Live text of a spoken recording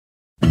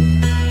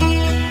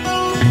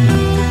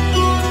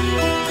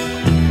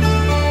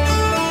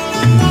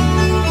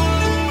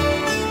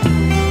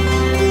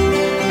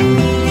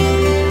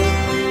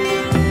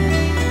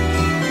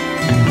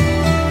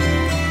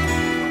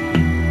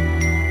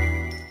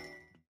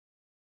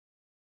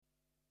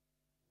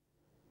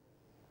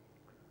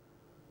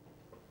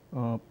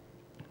Uh,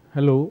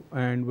 Hello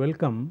and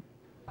welcome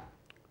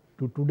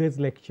to today's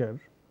lecture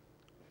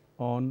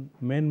on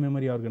main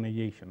memory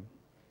organization.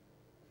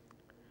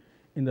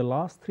 In the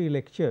last three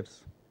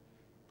lectures,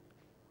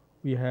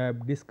 we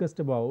have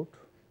discussed about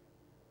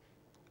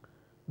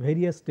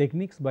various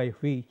techniques by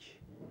which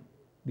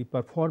the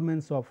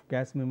performance of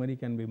cache memory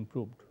can be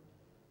improved,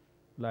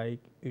 like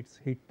its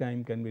hit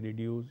time can be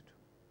reduced,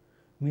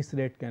 miss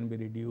rate can be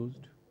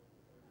reduced,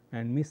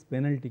 and miss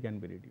penalty can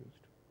be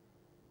reduced.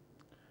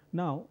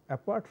 Now,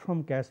 apart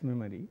from cache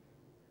memory,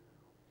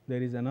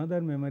 there is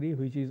another memory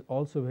which is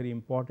also very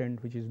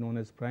important, which is known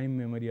as prime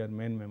memory or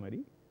main memory,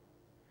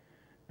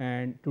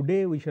 and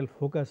today we shall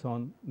focus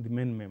on the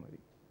main memory.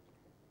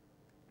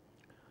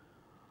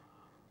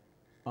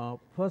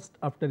 First,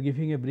 after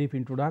giving a brief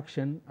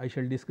introduction, I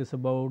shall discuss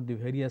about the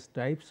various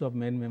types of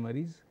main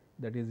memories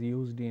that is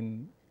used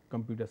in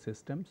computer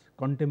systems,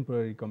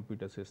 contemporary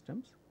computer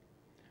systems.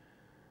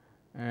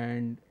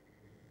 And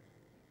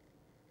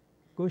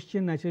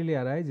question naturally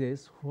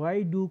arises,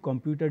 why do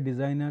computer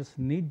designers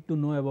need to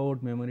know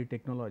about memory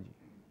technology?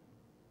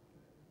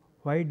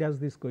 Why does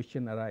this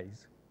question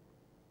arise?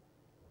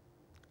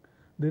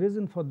 The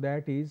reason for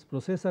that is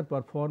processor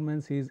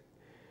performance is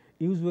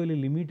usually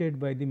limited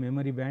by the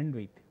memory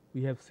bandwidth.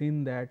 We have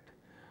seen that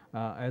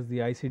as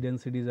the IC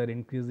densities are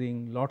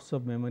increasing, lots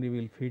of memory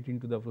will fit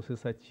into the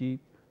processor chip.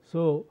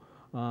 So,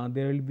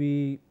 there will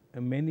be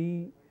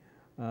many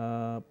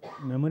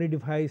memory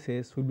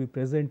devices will be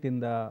present in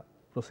the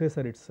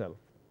processor itself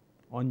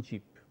on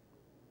chip,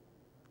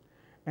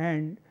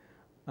 and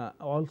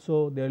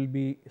also there will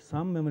be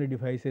some memory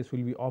devices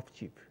will be off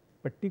chip.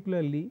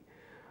 Particularly,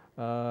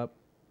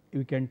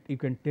 you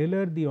can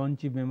tailor the on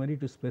chip memory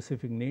to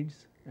specific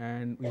needs,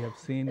 and we have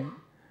seen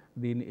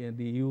the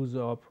use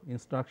of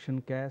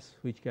instruction cache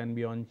which can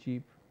be on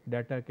chip,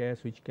 data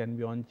cache which can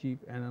be on chip,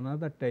 and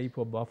another type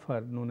of buffer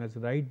known as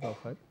write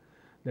buffer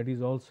that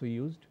is also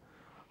used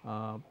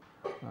to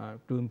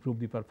improve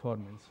the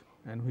performance,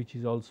 and which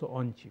is also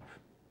on chip.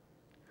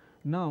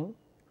 Now,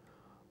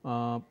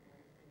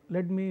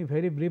 let me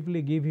very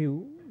briefly give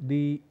you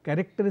the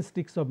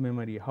characteristics of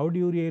memory. How do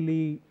you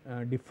really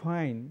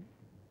define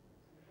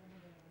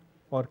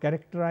or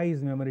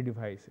characterize memory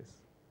devices?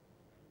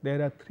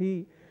 There are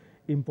three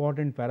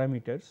important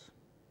parameters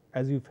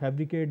as you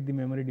fabricate the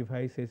memory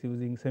devices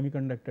using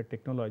semiconductor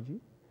technology.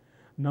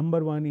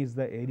 Number one is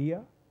the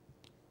area,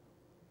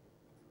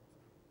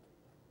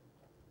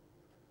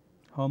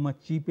 how much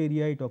chip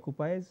area it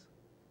occupies,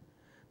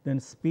 then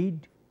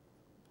speed,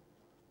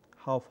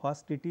 how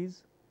fast it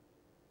is,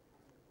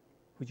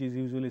 which is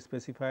usually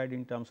specified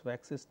in terms of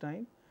access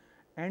time,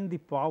 and the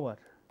power.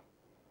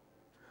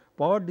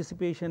 Power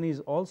dissipation is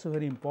also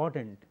very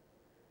important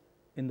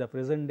in the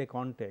present day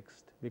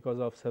context because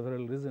of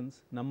several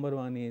reasons. Number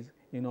one is,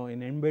 in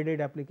embedded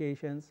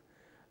applications,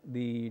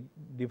 the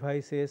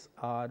devices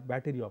are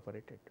battery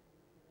operated.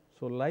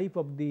 So, life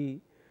of the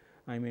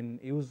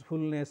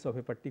usefulness of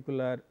a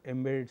particular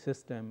embedded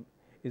system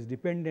is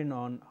dependent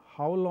on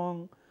how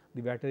long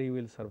the battery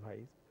will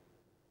survive.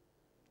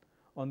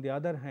 On the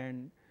other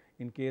hand,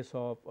 in case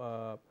of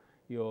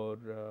your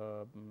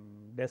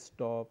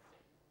desktop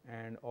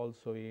and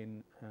also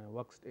in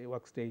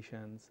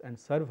workstations and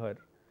server,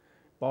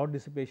 power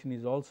dissipation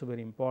is also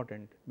very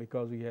important,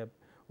 because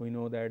we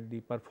know that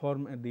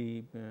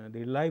the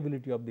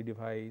reliability of the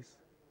device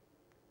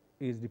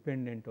is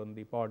dependent on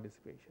the power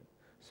dissipation.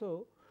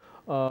 So,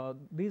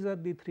 these are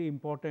the three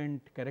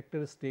important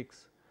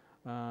characteristics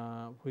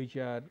which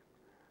are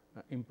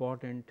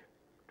important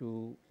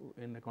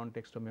in the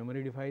context of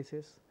memory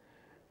devices.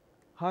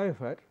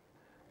 However,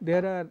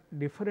 there are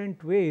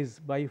different ways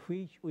by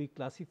which we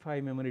classify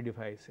memory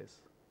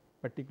devices,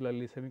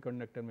 particularly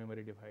semiconductor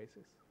memory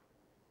devices.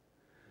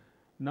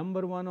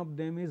 Number one of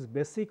them is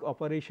basic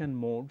operation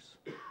modes,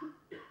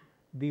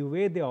 the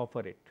way they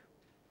operate,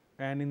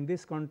 and in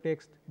this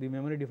context the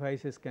memory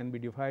devices can be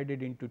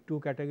divided into two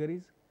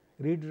categories: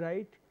 read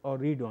write or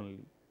read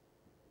only.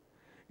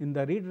 In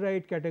the read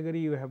write category,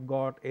 you have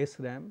got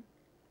SRAM,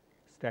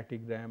 static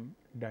RAM,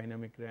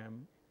 dynamic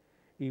RAM,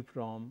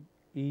 EEPROM,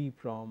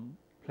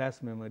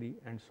 flash memory,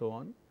 and so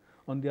on.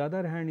 On the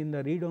other hand, in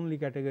the read only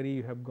category,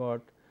 you have got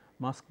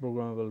mask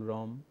programmable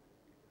ROM,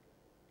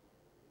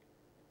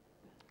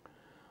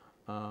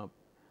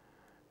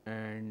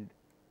 and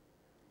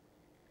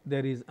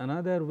there is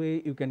another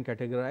way you can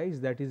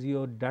categorize, that is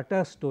your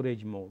data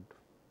storage mode,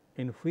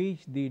 in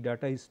which the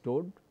data is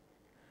stored.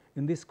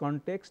 In this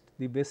context,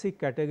 the basic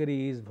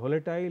category is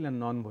volatile and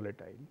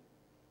non-volatile.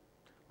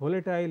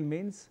 Volatile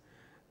means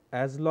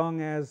as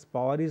long as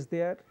power is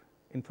there,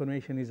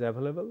 information is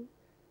available;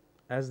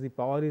 as the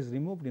power is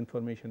removed,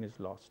 information is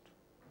lost.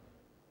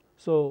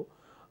 So,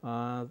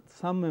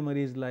 some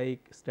memories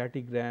like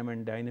static RAM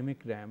and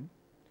dynamic RAM,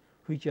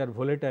 which are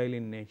volatile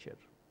in nature.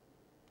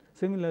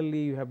 Similarly,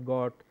 you have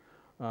got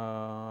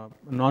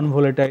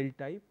non-volatile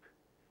type.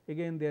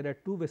 Again, there are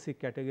two basic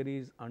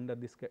categories under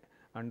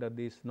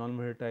this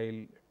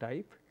non-volatile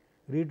type: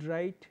 read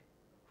write,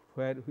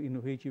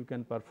 in which you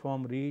can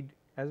perform read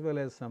as well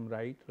as some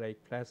write, like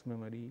flash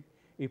memory,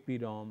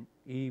 EPROM,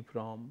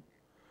 EEPROM.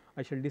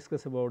 I shall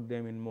discuss about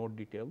them in more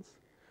details.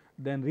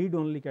 Then read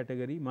only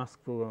category, mask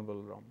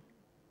programmable ROM.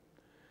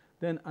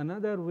 Then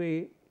another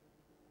way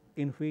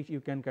in which you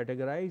can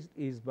categorize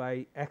is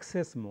by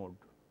access mode.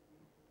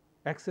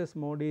 Access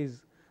mode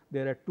is,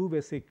 there are two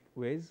basic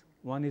ways.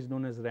 One is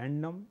known as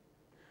random.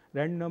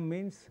 Random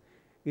means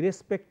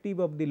irrespective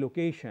of the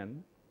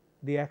location,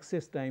 the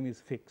access time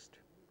is fixed.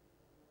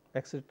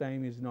 Access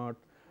time is not,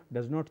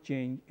 does not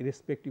change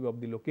irrespective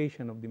of the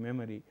location of the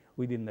memory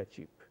within the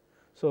chip.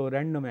 So,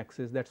 random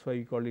access, that is why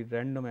we call it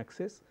random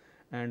access.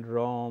 And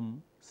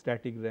ROM,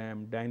 static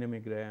RAM,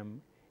 dynamic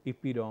RAM,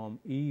 EPROM,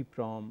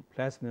 EEPROM,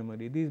 flash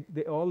memory,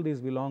 all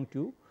these belong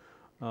to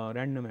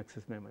random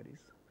access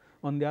memories.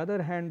 On the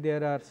other hand,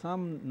 there are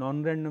some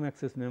non-random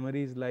access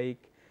memories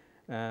like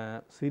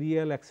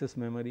serial access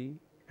memory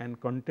and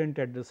content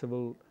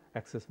addressable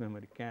access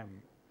memory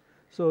CAM.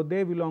 So,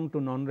 they belong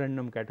to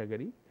non-random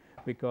category,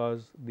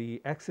 because the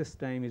access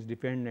time is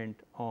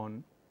dependent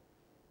on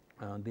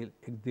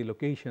the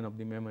location of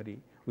the memory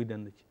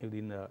within the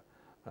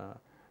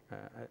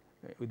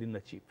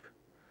chip.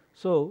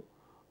 So,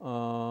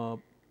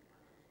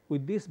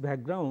 with this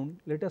background,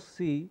 let us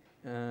see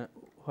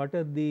what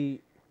are the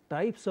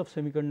types of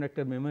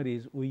semiconductor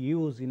memories we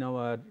use in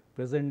our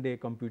present day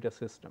computer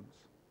systems.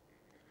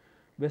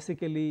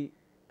 Basically,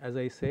 as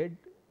I said,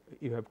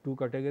 you have two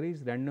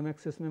categories, random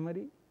access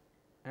memory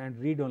and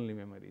read only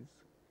memories.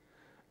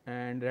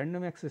 And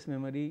random access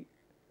memory,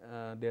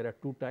 there are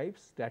two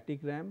types, static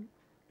RAM,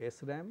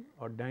 SRAM,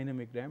 or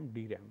dynamic RAM,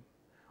 DRAM.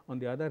 On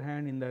the other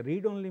hand, in the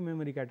read only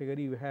memory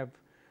category, you have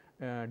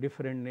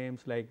different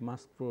names like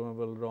mask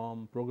programmable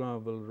ROM,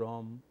 programmable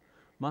ROM.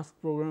 Mask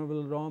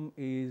programmable ROM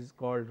is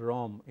called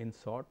ROM in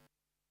short,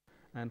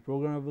 and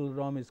programmable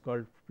ROM is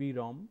called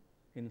PROM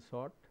in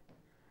short,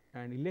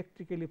 and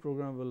electrically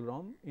programmable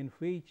ROM, in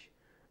which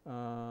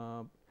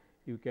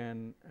you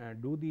can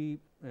do the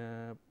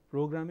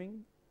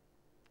programming,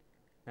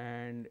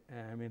 and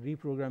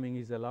reprogramming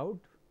is allowed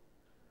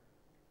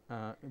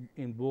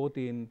in both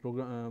in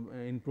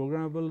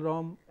programmable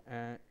ROM.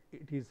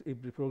 It is,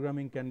 if the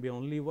programming can be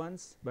only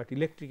once, but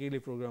electrically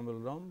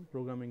programmable ROM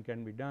programming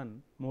can be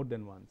done more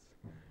than once.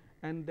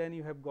 And then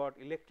you have got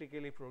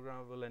electrically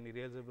programmable and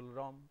erasable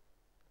ROM,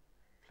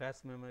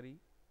 flash memory,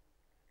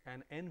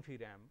 and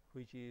NVRAM,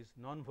 which is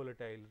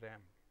non-volatile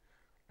RAM.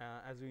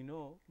 As we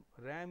know,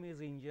 RAM is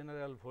in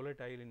general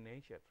volatile in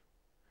nature,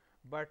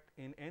 but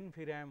in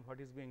NVRAM what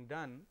is being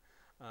done,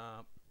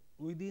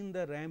 within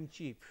the RAM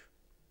chip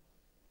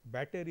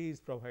battery is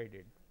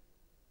provided.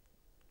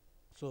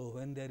 So,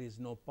 when there is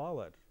no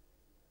power,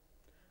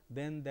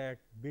 then that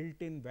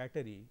built-in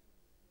battery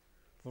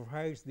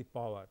provides the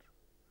power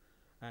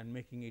and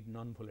making it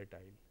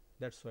non-volatile.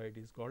 That is why it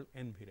is called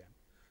NVRAM.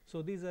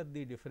 So, these are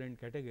the different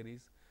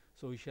categories.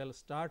 So, we shall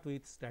start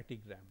with static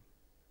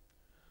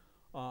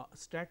RAM.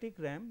 Static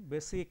RAM,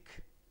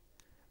 basic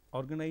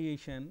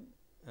organization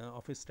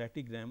of a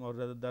static RAM, or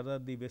rather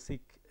the basic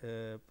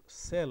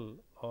cell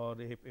or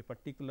a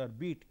particular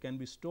bit can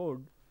be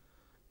stored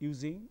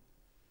using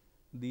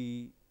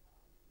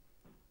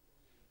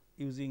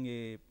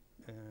a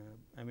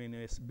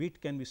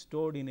bit can be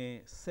stored in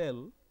a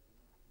cell.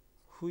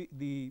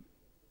 The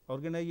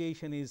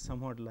organization is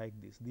somewhat like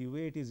this. The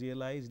way it is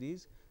realized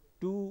is,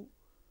 two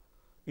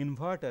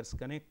inverters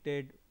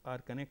are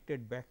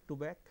connected back to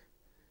back.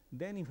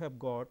 Then you have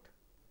got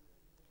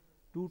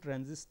two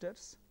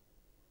transistors,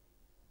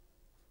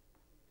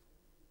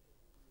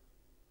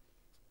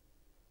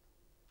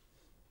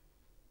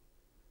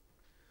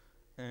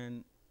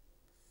 and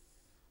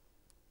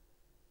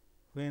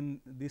when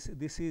this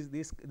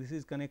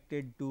is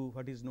connected to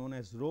what is known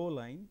as row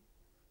line,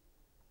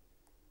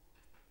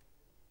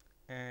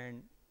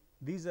 and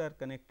these are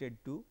connected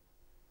to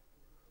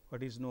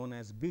what is known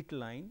as bit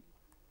line,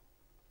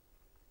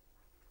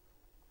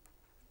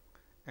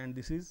 and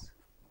this is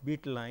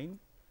bit line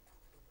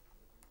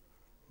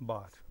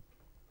bar.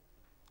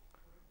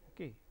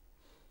 Okay.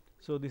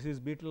 So, this is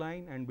bit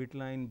line and bit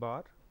line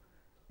bar.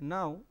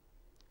 Now,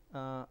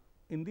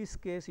 in this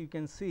case you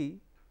can see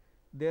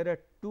there are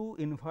two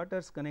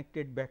inverters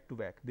connected back to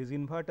back. These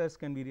inverters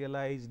can be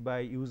realized by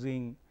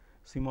using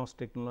CMOS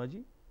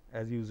technology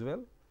as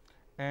usual,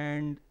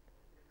 and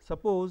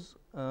suppose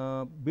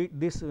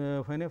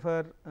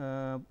whenever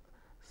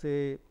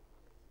say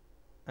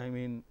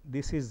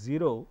this is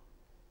 0,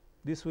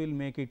 this will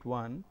make it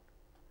 1,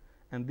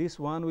 and this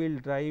 1 will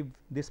drive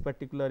this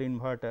particular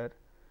inverter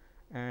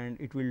and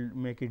it will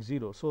make it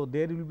 0. So,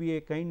 there will be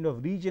a kind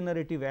of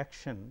regenerative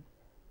action.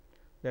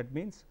 That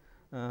means,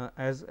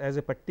 as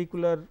a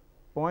particular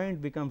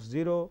point becomes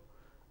 0,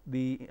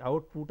 the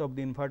output of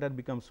the inverter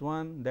becomes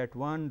 1, that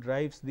 1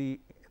 drives the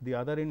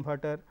other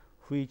inverter,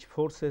 which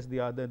forces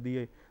the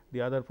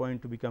other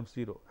point to become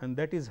 0, and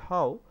that is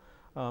how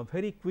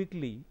very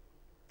quickly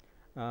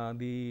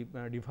the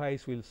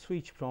device will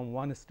switch from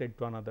one state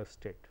to another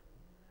state,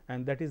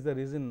 and that is the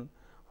reason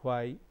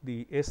why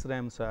the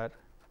SRAMs are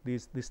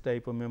this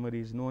type of memory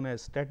is known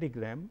as static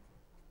RAM,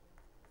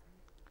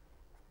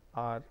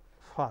 are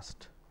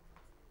fast.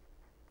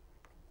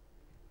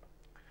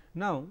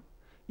 Now,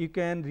 you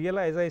can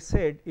realize, I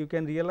said you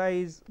can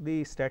realize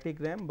the static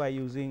RAM by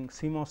using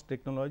CMOS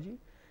technology.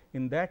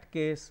 In that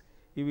case,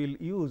 you will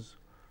use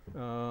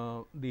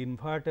the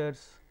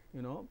inverters,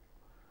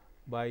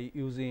 by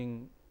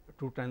using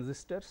 2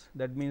 transistors.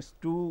 That means,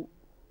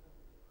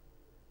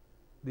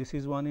 this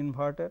is one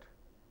inverter,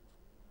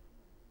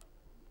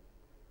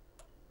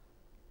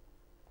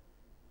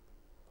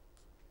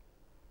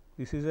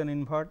 this is an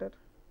inverter,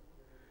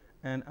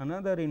 and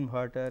another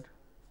inverter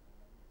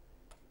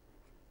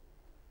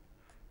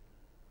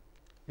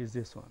is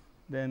this one.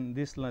 Then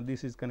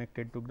this is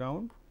connected to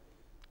ground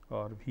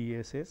or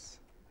VSS,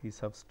 the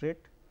substrate.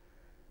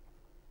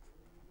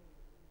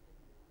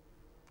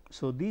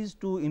 So, these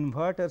 2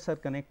 inverters are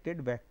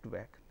connected back to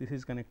back. This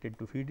is connected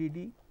to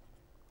VDD,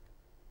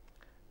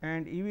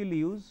 and you will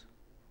use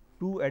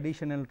 2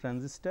 additional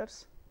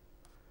transistors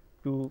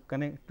to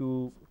connect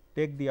to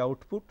take the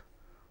output,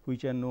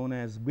 which are known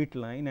as bit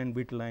line and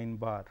bit line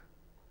bar.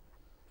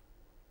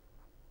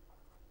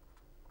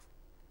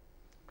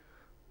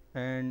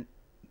 And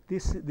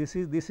this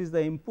is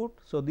the input.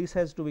 So, this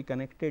has to be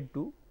connected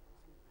to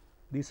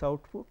this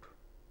output,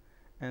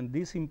 and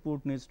this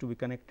input needs to be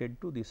connected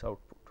to this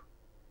output.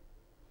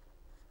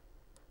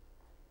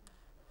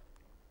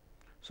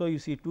 So, you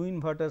see 2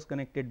 inverters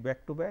connected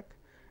back to back,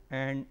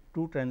 and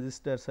 2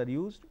 transistors are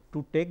used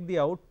to take the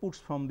outputs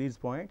from these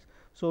points.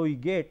 So, we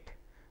get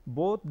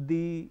both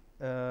the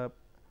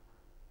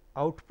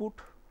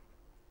output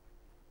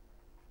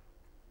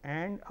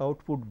and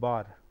output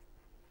bar.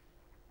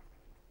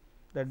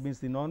 That means,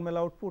 the normal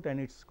output and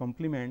its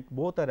complement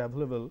both are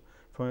available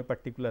from a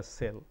particular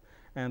cell,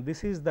 and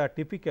this is the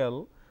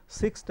typical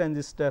 6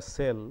 transistor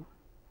cell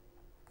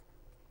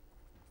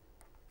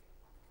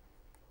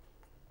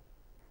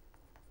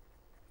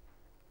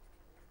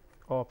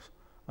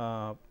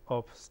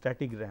of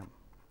static RAM.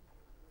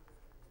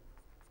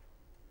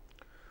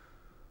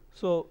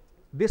 So,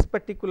 this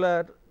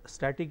particular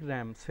static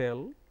RAM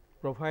cell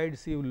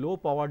provides you low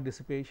power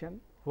dissipation.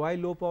 Why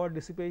low power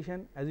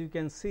dissipation? As you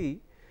can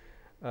see,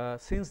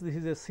 since this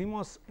is a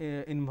CMOS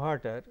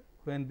inverter,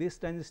 when this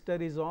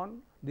transistor is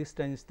on, this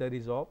transistor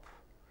is off.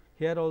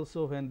 Here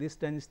also, when this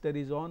transistor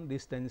is on,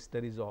 this transistor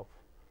is off.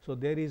 So,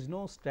 there is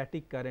no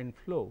static current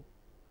flow.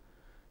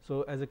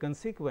 So, as a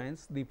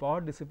consequence, the power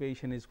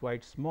dissipation is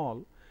quite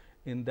small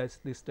in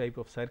this type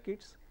of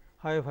circuits.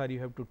 However, you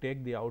have to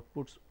take the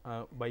outputs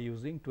by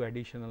using 2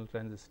 additional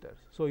transistors.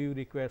 So, you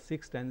require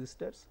 6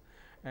 transistors,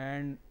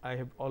 and I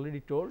have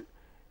already told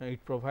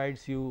it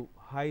provides you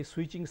high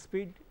switching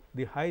speed.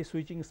 The high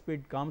switching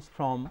speed comes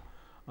from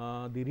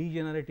the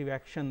regenerative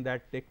action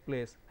that take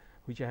place,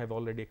 which I have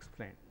already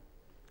explained.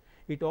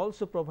 It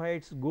also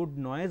provides good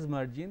noise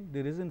margin.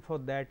 The reason for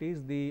that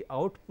is the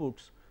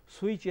outputs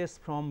switches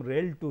from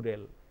rail to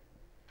rail.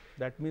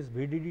 That means,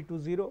 VDD to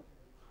 0,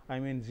 I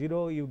mean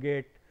 0 you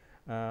get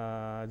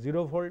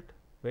 0 volt,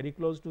 very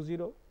close to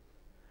 0,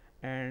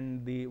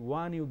 and the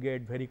 1 you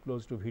get very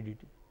close to VDD.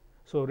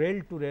 So,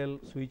 rail to rail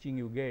switching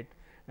you get,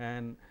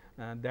 and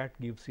that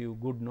gives you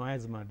good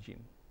noise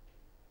margin,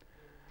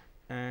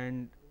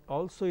 and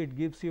also it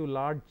gives you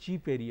large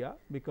chip area,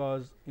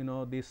 because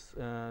this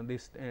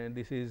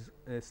is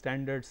a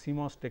standard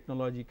CMOS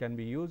technology can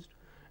be used,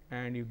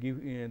 and you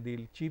give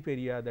the chip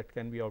area that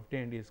can be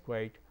obtained is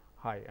quite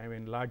high. I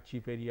mean large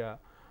chip area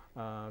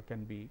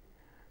can be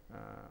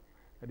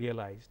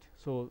realized.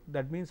 So,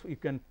 that means, you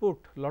can put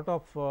lot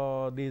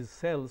of these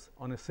cells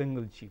on a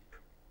single chip,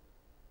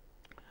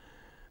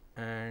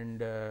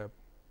 and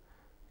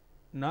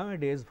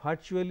nowadays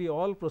virtually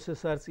all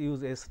processors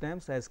use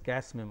SRAMs as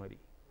cache memory.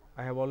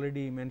 I have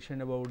already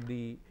mentioned about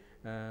the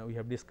we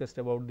have discussed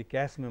about the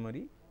cache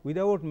memory,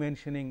 without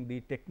mentioning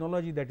the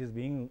technology that is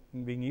being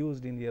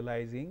used in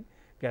realizing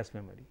cache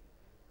memory.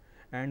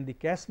 And the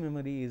cache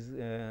memory is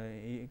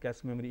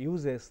cache memory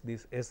uses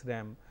this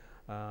SRAM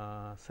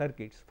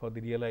circuits for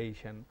the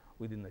realization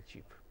within the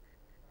chip.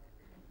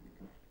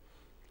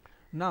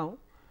 Now,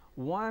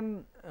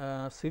 one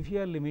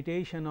severe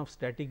limitation of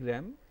static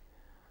RAM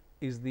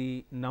is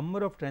the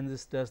number of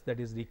transistors that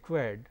is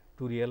required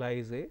to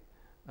realize a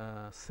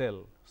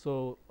cell.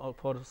 So,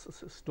 for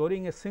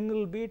storing a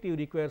single bit you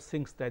require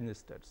 6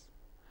 transistors,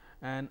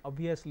 and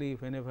obviously,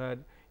 whenever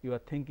you are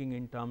thinking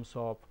in terms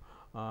of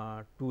 2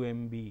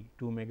 MB,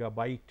 2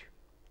 megabyte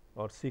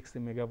or 6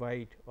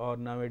 megabyte, or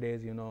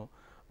nowadays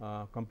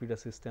computer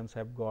systems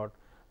have got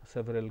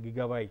several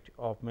gigabyte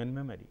of main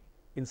memory.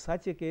 In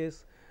such a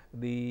case,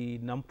 the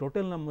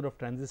total number of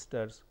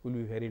transistors will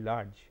be very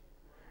large,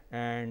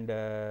 and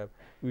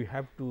we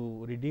have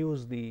to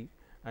reduce the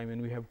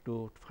we have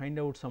to find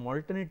out some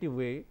alternative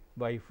way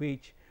by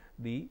which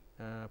the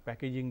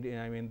packaging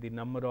the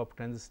number of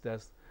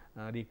transistors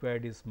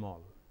required is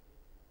small.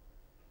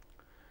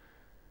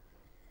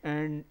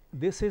 And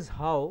this is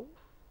how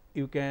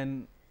you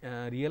can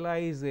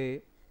realize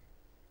a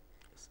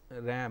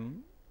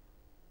RAM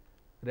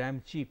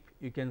chip.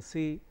 You can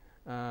see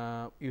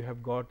you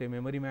have got a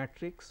memory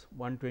matrix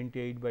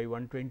 128 by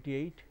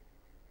 128,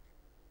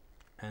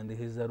 and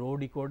this is the row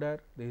decoder,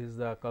 this is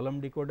the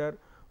column decoder.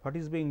 What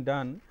is being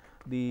done?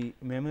 the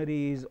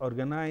memory is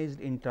organized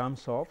in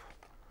terms of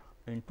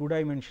in two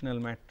dimensional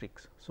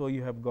matrix. So,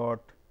 you have got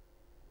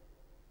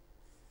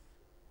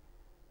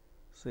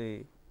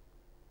say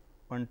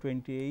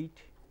 128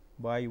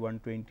 by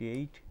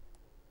 128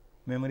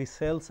 memory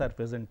cells are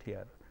present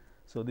here.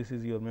 So, this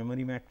is your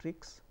memory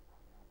matrix.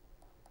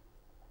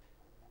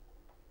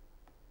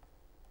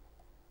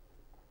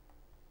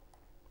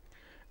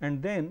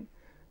 And then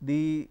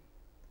the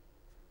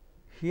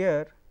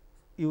here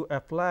you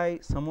apply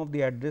some of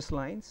the address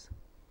lines,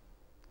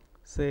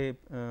 say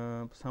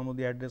some of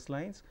the address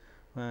lines,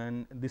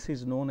 and this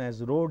is known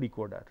as row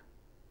decoder.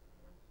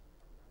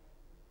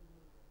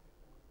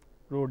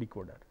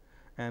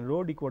 And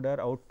row decoder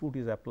output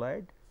is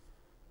applied,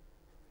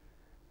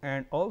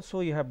 and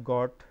also you have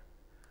got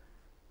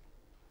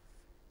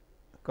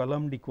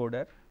column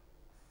decoder.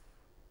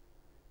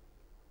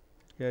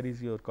 Here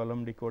is your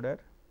column decoder.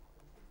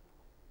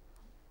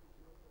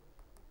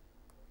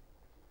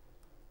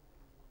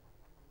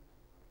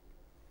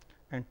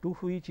 And to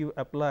which you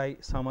apply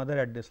some other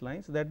address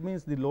lines. That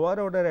means, the lower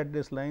order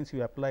address lines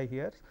you apply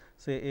here,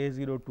 say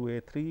A0 to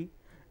A3,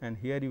 and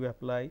here you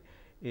apply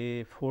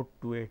A4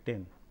 to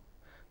A10.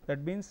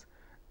 That means,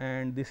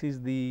 and this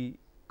is the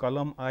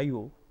column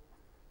I/O.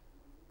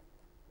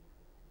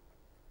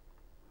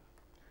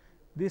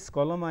 This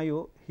column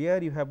I/O, here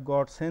you have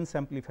got sense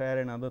amplifier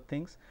and other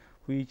things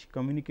which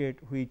communicate,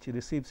 which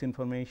receives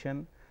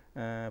information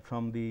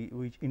from the,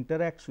 which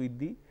interacts with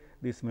the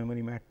this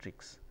memory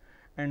matrix.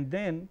 And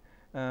then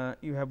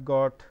you have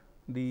got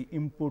the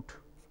input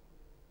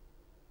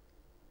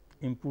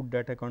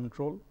data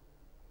control.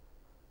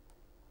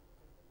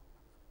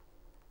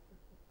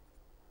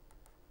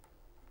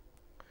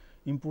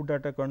 Input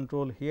data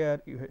control,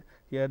 here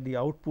here the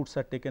outputs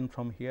are taken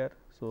from here.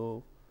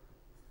 So,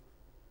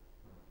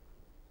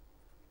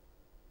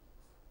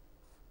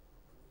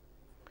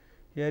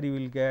 here you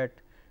will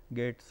get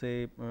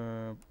say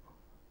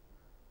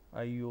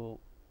I/O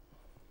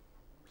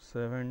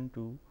 7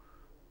 to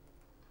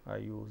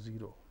I/O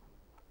 0.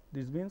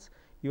 This means,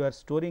 you are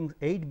storing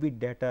 8-bit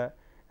data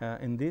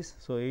in this.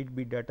 So,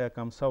 8-bit data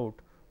comes out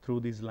through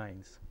these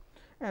lines,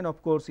 and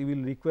of course, you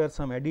will require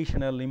some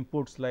additional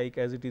inputs, like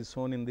as it is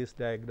shown in this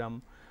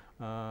diagram,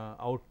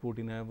 output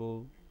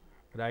enable,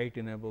 write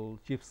enable,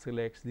 chip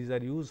selects. These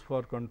are used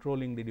for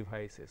controlling the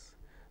devices.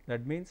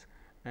 That means,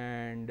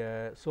 and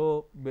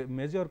so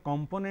major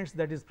components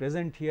that is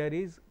present here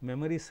is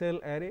memory cell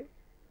array.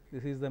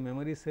 This is the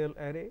memory cell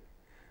array.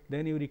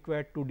 Then you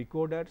require two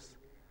decoders,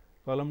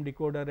 column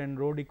decoder and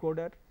row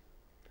decoder,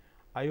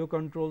 I/O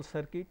control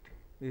circuit.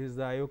 This is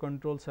the I/O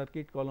control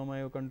circuit, column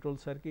I/O control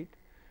circuit,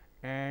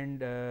 and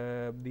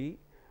the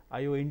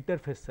I/O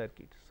interface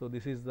circuit. So,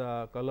 this is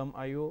the column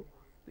I/O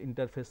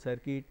interface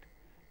circuit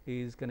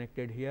is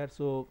connected here.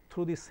 So,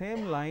 through the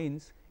same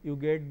lines you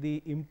get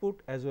the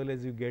input as well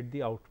as you get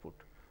the output.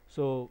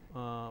 So,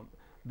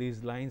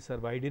 these lines are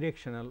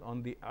bidirectional.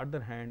 On the other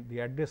hand, the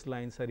address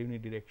lines are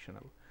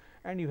unidirectional,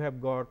 and you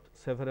have got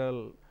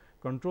several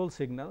control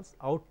signals.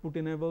 Output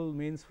enable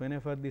means,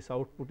 whenever this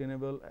output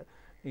enable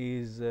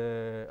is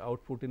lower,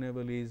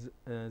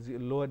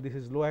 this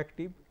is low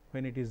active.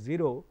 When it is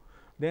 0,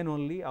 then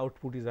only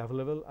output is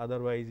available,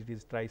 otherwise it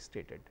is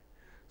tri-stated.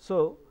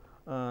 So,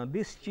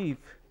 this chip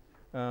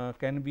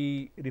can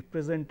be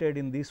represented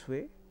in this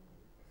way.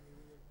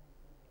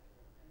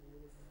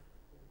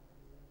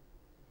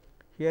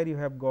 Here you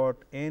have got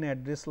n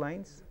address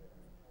lines.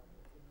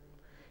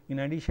 In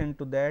addition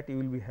to that, you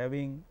will be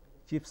having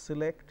chip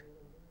select,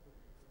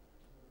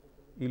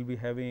 you will be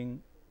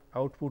having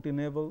output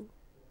enable,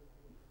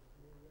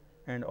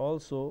 and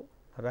also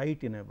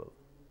write enable.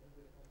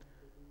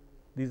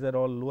 These are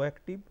all low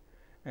active,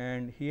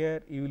 and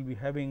here you will be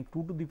having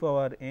 2 to the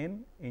power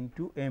n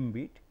into m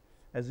bit,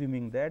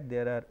 assuming that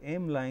there are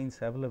m lines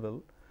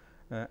available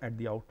at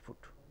the output.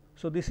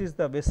 So, this is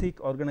the basic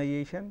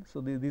organization.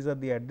 So, these are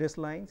the address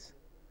lines,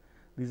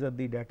 these are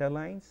the data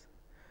lines,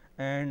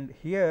 and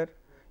here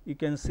you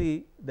can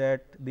see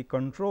that the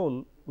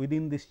control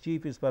within this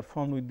chip is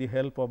performed with the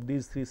help of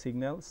these 3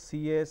 signals: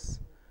 CS,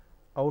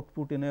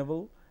 output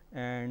enable,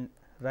 and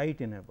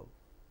write enable.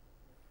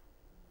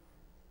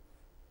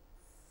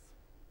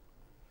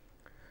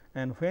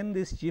 And when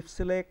this chip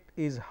select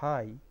is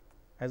high,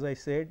 as I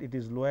said, it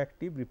is low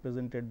active,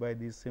 represented by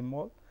this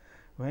symbol.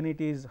 When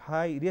it is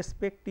high,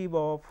 irrespective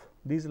of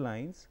these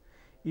lines,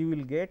 you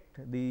will get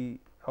the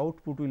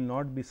output will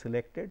not be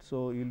selected.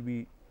 So,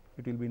 it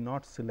will be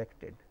not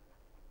selected,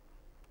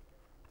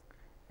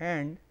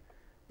 and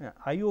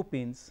I/O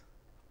pins,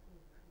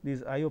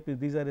 these I/O pins,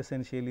 these are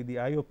essentially the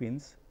I/O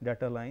pins,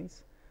 data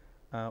lines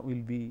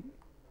will be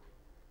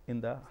in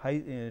the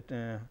high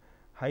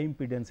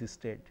impedance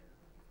state.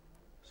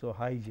 So,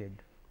 high Z.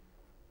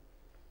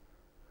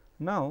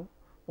 Now,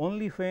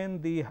 only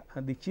when the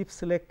chip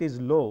select is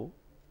low,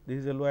 this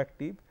is a low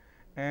active,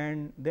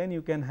 and then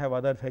you can have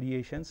other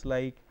variations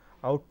like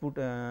output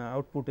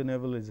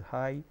enable is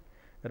high,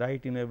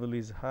 write enable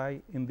is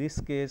high. In this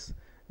case,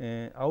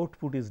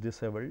 output is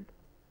disabled.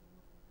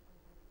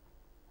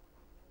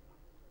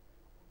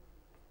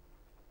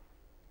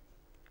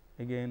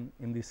 again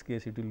in this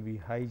case it will be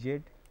high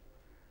Z,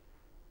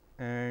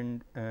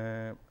 and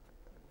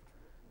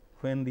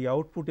when the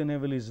output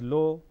enable is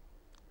low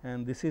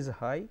and this is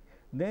high,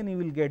 then you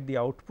will get the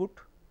output.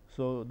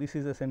 So, this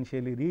is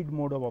essentially read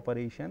mode of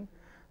operation,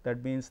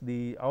 that means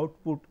the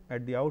output,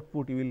 at the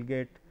output you will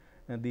get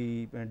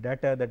the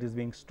data that is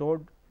being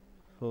stored.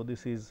 So,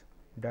 this is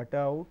data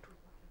out,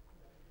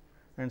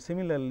 and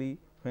similarly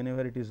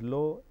whenever it is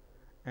low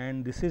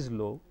and this is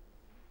low,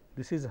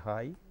 this is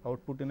high,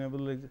 output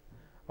enable is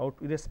out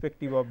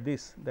irrespective of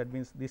this, that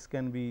means this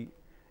can be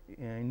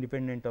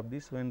independent of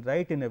this. When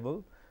write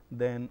enable,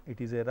 then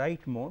it is a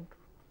write mode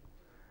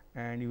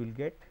and you will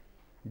get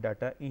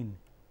data in.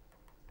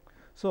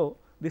 So,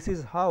 this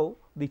is how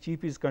the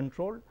chip is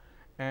controlled,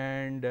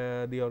 and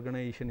the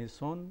organization is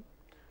shown.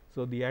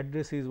 So, the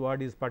address is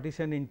what is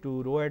partitioned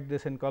into row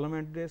address and column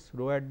address.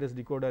 Row address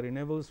decoder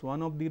enables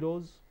one of the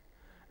rows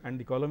and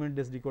the column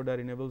address decoder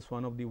enables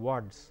one of the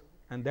words,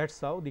 and that is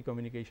how the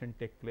communication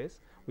take place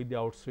with the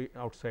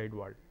outside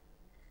world.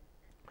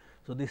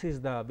 So, this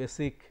is the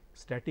basic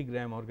static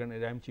RAM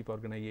chip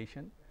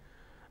organization,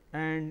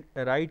 and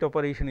a write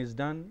operation is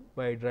done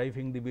by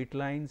driving the bit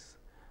lines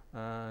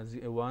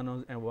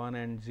 1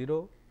 and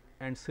 0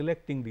 and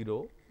selecting the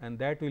row, and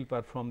that will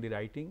perform the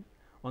writing.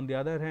 On the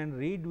other hand,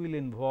 read will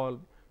involve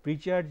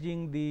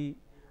precharging the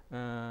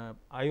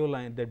IO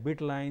line, that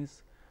bit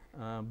lines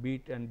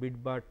bit and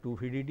bit bar to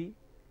VDD,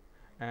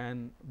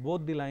 and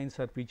both the lines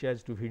are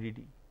precharged to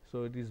VDD.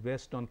 So, it is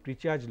based on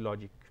precharge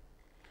logic,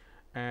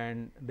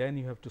 and then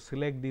you have to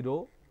select the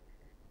row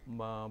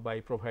by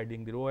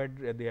providing the row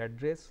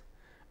address,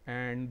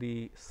 and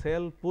the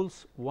cell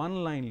pulls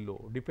one line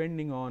low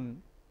depending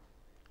on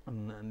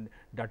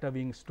data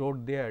being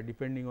stored there.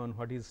 Depending on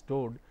what is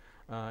stored,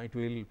 it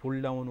will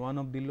pull down one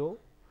of the low,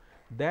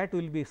 that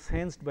will be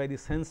sensed by the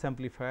sense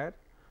amplifier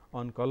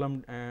on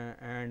column,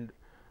 and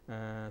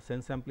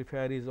sense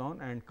amplifier is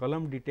on, and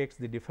column detects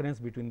the difference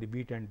between the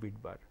bit and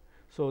bit bar.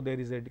 So, there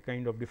is a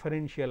kind of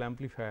differential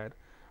amplifier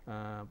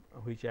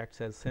which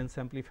acts as sense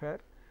amplifier,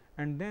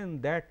 and then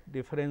that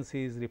difference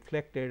is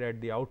reflected at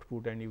the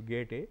output and you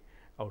get a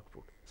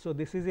output. So,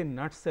 this is in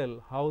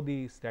nutshell how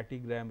the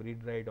static RAM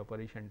read write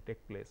operation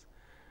take place.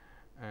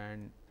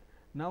 And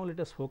now, let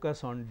us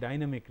focus on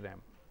dynamic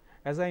RAM.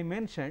 As I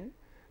mentioned,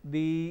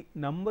 the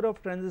number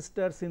of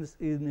transistors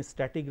in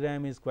static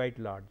RAM is quite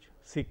large,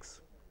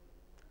 6.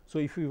 So,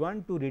 if we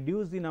want to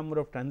reduce the number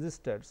of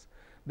transistors,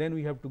 then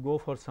we have to go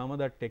for some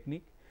other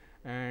technique,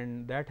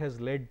 and that has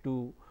led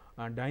to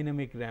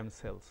dynamic RAM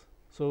cells.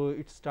 So,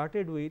 it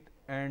started with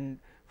and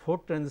 4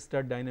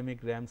 transistor dynamic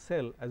RAM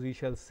cell. As we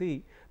shall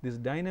see, this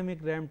dynamic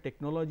RAM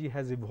technology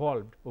has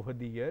evolved over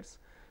the years.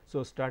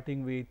 So,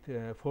 starting with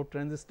 4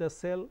 transistor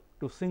cell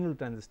to single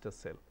transistor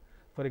cell.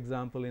 For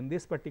example, in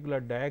this particular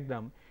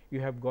diagram you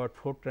have got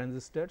 4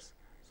 transistors.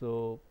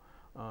 So,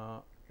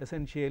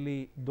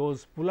 essentially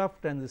those pull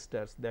up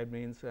transistors, that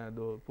means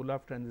the pull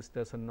up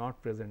transistors are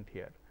not present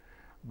here,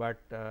 but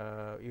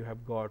you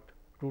have got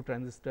 2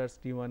 transistors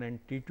T1 and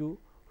T2,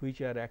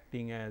 which are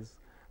acting as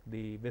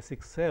the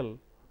basic cell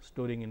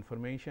storing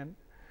information,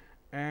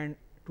 and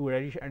 2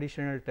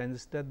 additional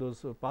transistors,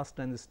 those pass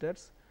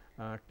transistors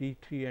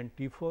T3 and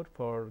T4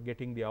 for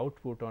getting the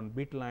output on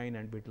bit line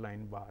and bit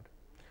line bar.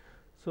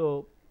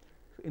 So,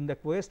 in the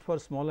quest for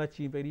smaller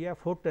chip area,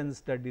 4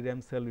 transistor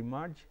DRAM cell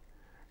emerge,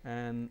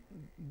 and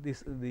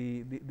this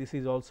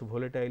is also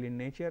volatile in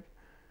nature,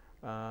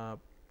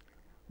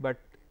 but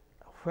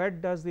where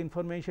does the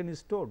information is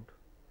stored?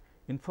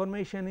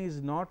 Information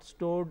is not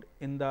stored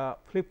in the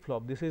flip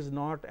flop. This is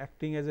not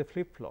acting as a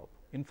flip flop.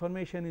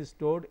 Information is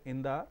stored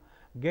in the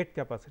gate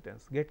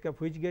capacitance.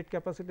 Which gate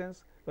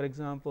capacitance? For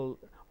example,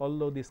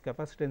 although this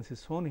capacitance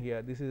is shown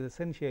here, this is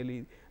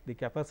essentially the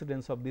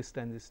capacitance of this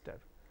transistor.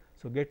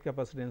 So, gate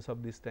capacitance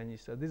of this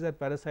transistor. These are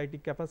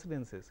parasitic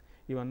capacitances.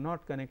 You are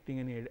not connecting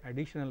any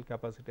additional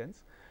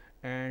capacitance,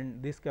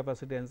 and this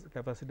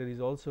capacitor is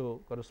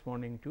also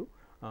corresponding to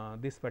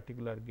this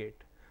particular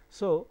gate.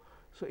 So,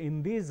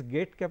 in these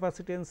gate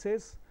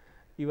capacitances,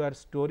 you are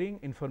storing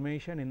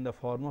information in the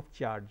form of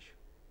charge.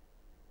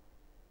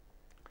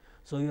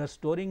 So, you are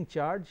storing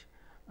charge,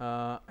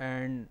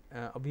 and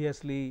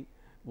obviously,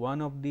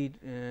 one of the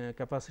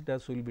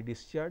capacitors will be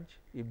discharged.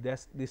 If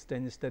this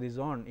transistor is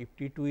on, if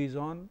T2 is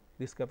on,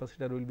 this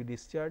capacitor will be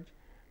discharged,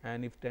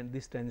 and if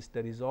this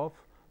transistor is off,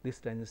 this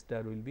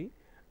transistor will be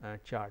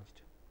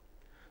charged.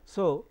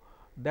 So,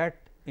 that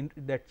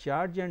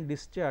charge and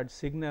discharge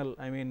signal,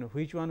 I mean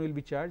which one will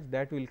be charged,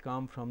 that will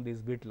come from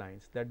these bit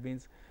lines. That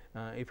means,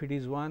 if it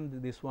is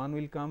 1, this 1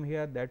 will come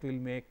here, that will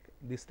make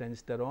this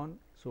transistor on.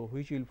 So,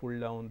 which will pull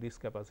down this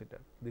capacitor,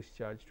 this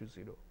charge to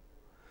 0.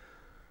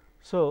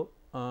 So,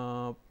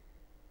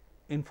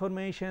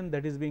 information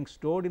that is being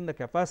stored in the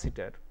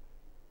capacitor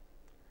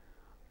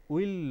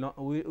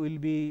will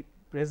be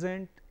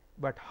present,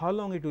 but how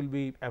long it will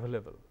be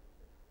available?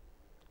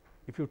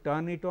 If you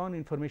turn it on,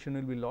 information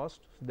will be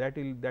lost. So, that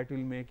will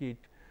make it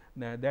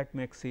that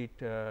makes it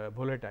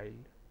volatile.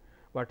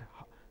 But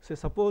So,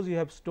 suppose you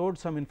have stored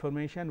some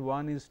information,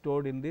 one is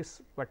stored in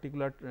this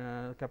particular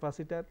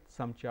capacitor,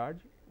 some charge,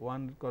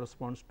 1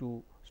 corresponds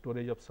to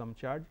storage of some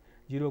charge,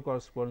 0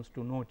 corresponds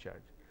to no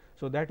charge.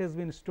 So, that has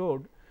been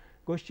stored.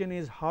 Question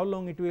is how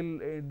long it will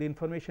the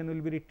information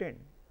will be retained.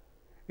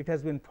 It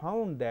has been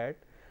found that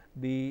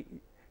the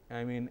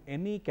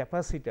any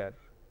capacitor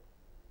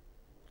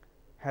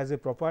has a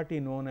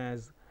property known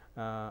as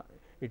the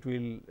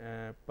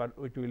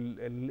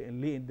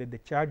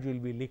charge will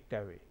be leaked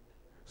away.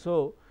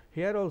 So,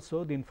 here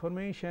also the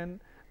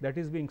information that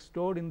is being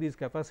stored in these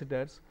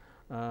capacitors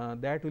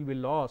that will be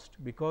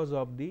lost because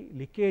of the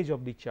leakage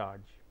of the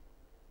charge,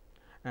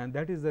 and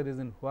that is the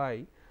reason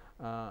why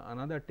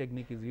another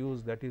technique is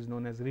used, that is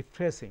known as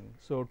refreshing.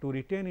 So, to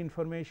retain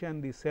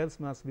information, the cells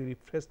must be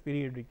refreshed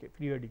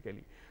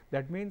periodically.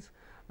 That means,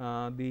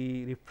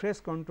 the refresh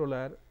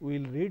controller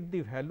will read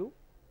the value,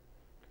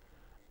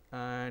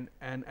 and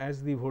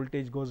as the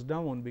voltage goes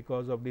down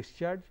because of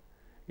discharge,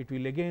 it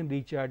will again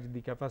recharge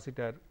the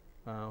capacitor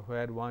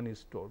where 1 is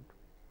stored.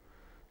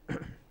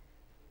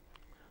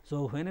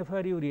 So,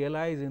 whenever you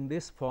realize in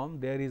this form,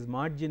 there is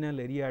marginal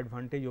area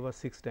advantage over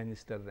 6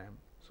 transistor RAM.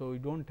 So, you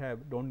do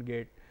not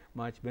get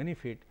much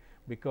benefit,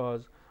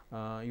 because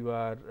you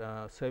are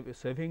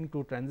saving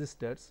 2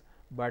 transistors,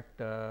 but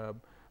the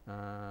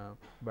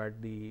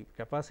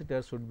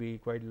capacitor should be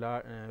quite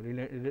large,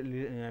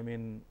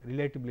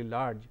 relatively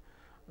large,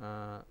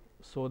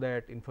 so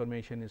that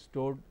information is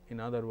stored. In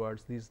other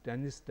words, these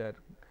transistors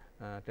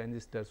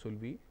will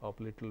be of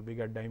little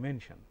bigger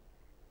dimension.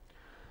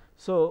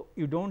 So,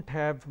 you do not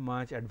have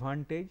much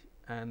advantage,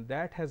 and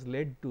that has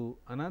led to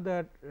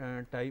another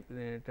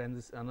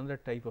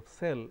type of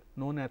cell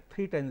known as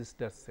 3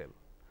 transistor cell.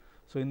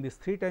 So, in this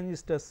 3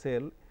 transistor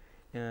cell,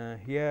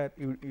 here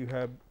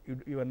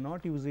you are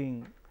not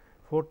using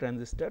 4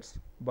 transistors,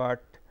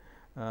 but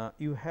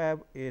you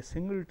have a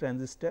single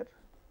transistor,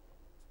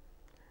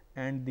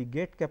 and the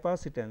gate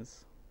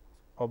capacitance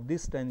of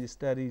this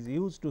transistor is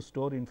used to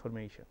store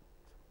information,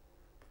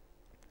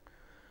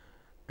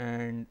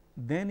 and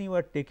then you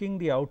are taking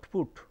the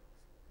output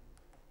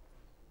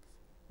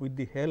with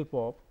the help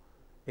of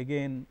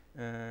again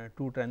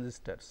 2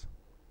 transistors.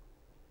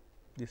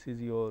 This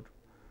is your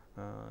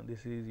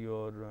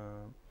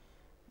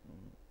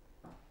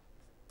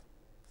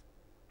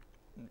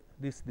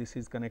this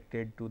is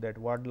connected to that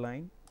word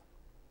line,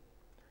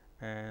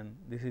 and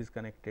this is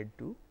connected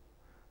to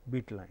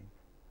bit line,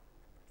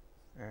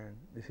 and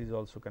this is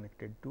also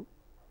connected to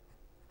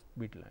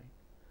bit line.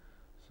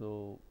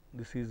 So,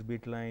 this is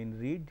bit line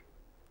read,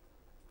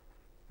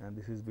 and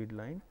this is bit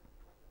line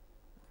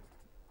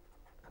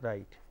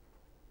write.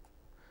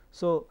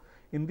 So,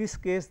 in this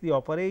case the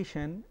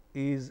operation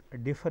is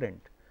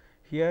different.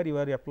 Here you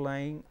are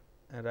applying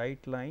a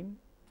write line,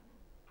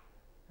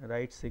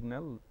 write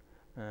signal,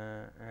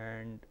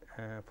 and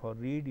for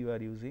read you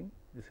are using,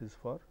 this is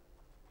for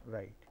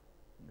write,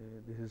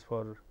 this is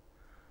for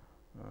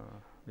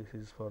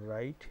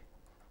write,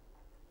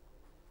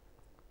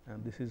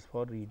 and this is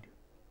for read.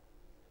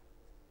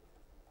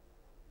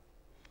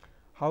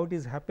 How it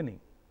is happening?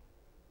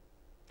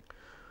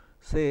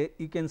 Say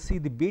you can see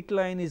the bit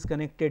line is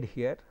connected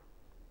here.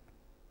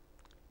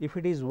 If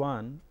it is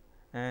 1,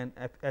 and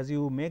as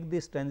you make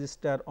this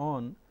transistor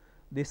on,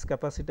 this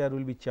capacitor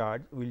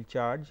will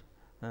charge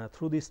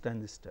through this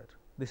transistor.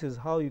 This is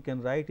how you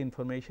can write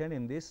information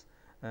in this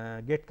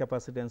gate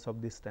capacitance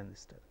of this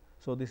transistor.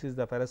 So, this is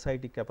the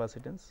parasitic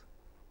capacitance,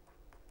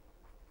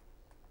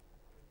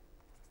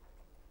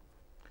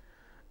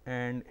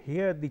 and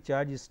here the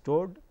charge is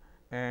stored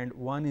and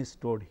 1 is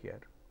stored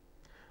here.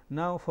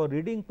 Now, for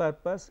reading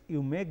purpose,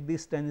 you make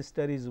this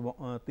transistor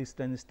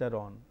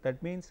on.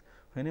 That means,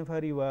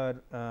 whenever you are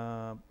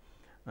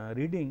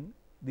reading,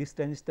 this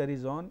transistor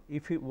is on.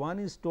 If 1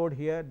 is stored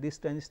here, this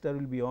transistor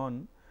will be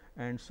on,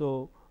 and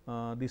so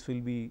this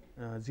will be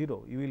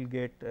 0. You will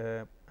get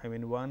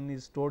 1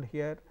 is stored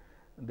here,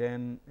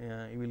 then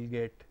you will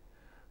get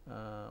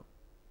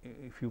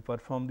if you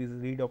perform this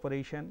read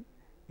operation,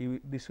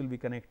 this will be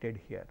connected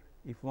here.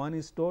 If 1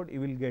 is stored, you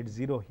will get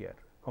 0 here,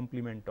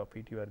 complement of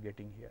it you are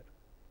getting here,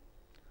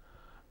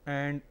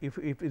 and if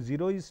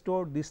 0 is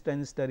stored, this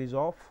transistor is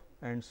off,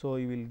 and so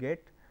you will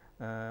get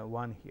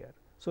 1 here.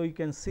 So, you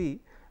can see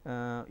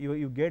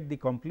you get the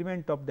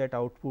complement of that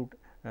output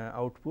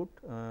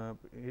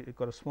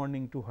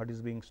corresponding to what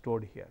is being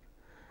stored here,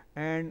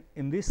 and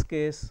in this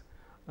case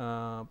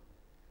the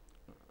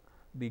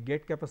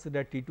gate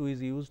capacitor T2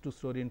 is used to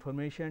store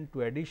information.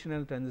 2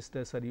 additional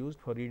transistors are used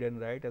for read and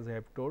write, as I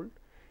have told,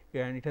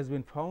 and it has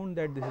been found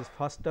that this is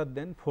faster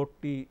than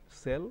 4T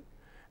cell.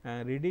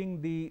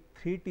 Reading the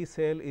 3T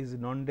cell is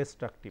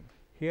non-destructive.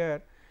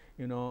 Here,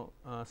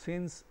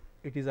 since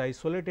it is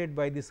isolated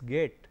by this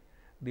gate,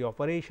 the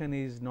operation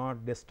is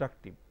not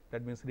destructive.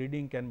 That means,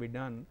 reading can be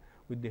done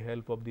with the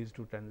help of these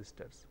 2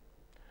 transistors,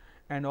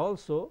 and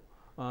also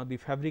the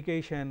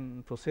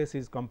fabrication process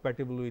is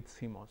compatible with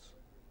CMOS.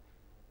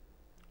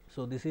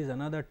 So, this is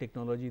another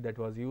technology that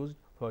was used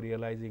for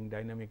realizing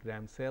dynamic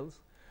RAM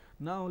cells.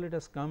 Now, let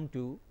us come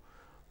to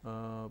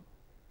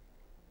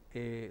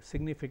a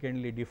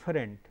significantly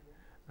different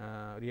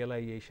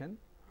realization,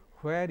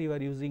 where you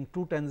are using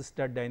 2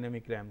 transistor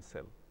dynamic RAM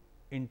cell.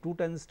 In 2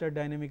 transistor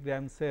dynamic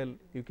RAM cell,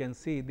 you can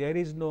see there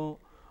is no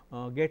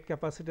gate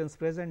capacitance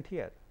present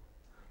here.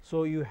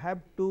 So, you have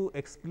to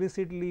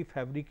explicitly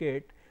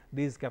fabricate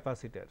these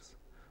capacitors.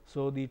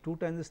 So, the 2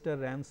 transistor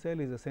RAM cell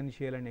is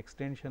essentially an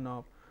extension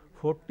of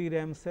 40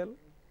 RAM cell,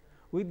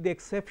 with the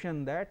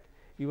exception that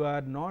you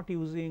are not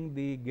using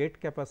the gate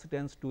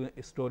capacitance to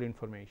store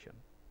information,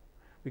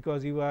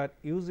 because you are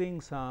using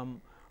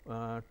some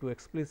to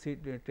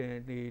explicit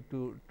the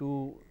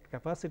two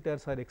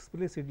capacitors are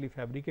explicitly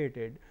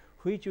fabricated,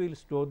 which will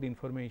store the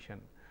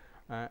information,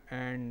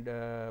 and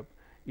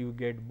you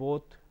get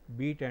both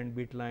bit and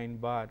bit line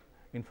bar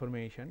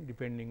information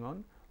depending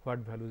on what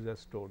values are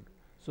stored.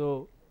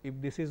 So, if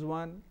this is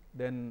 1,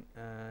 then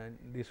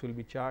this will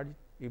be charged.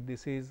 If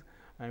this is,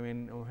 I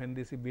mean, when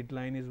this bit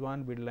line is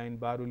 1, bit line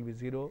bar will be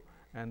 0,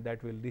 and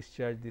that will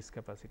discharge this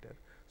capacitor.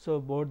 So,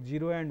 both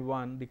 0 and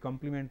 1, the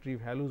complementary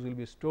values will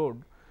be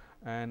stored,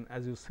 and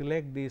as you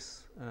select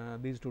this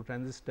these 2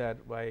 transistor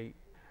by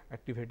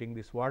activating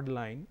this word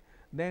line,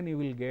 then you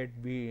will get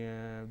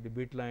the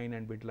bit line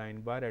and bit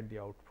line bar at the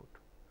output.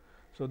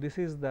 So, this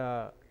is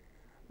the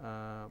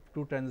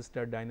 2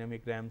 transistor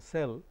dynamic RAM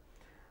cell.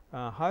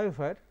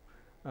 However,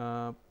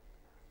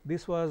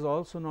 this was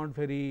also not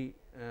very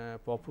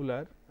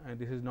popular, and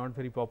this is not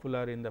very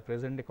popular in the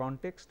present day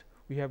context.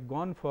 We have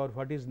gone for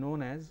what is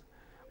known as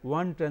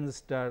 1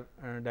 transistor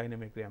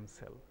dynamic RAM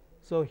cell.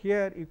 So,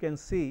 here you can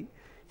see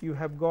you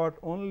have got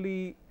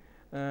only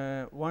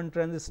 1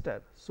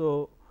 transistor.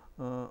 So,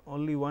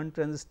 only 1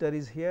 transistor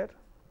is here,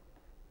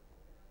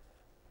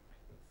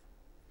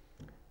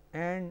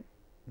 and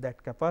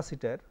that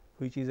capacitor,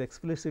 which is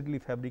explicitly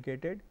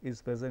fabricated,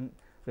 is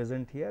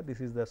present here.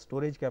 This is the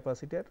storage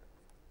capacitor,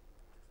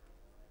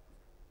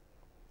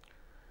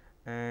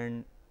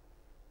 and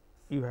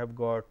you have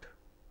got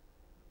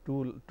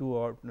two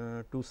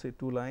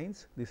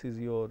lines. This is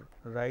your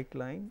write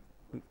line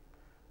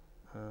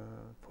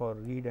for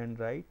read and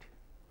write,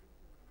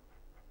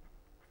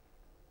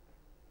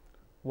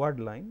 word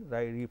line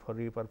for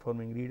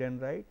performing read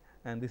and write,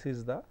 and this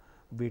is the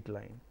bit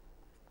line.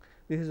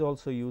 This is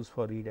also used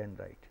for read and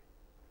write.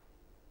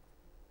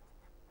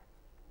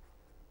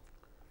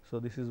 So,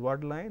 this is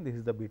word line, this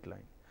is the bit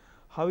line.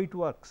 How it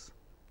works?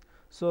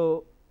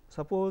 So,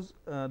 suppose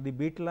the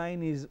bit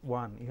line is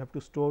 1, you have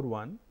to store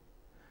 1,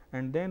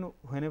 and then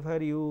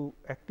whenever you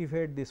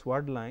activate this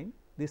word line,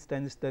 this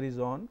transistor is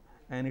on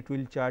and it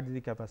will charge the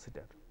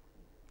capacitor.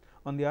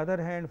 On the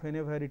other hand,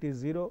 whenever it is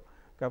 0,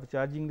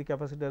 charging the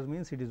capacitor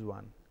means it is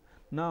 1.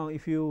 Now,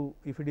 if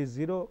it is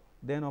 0,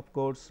 then of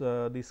course,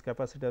 this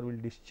capacitor will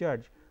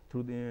discharge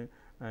through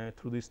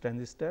this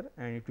transistor,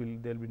 and it will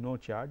there will be no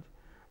charge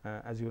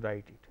as you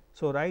write it.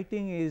 So,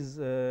 writing is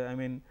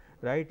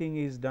writing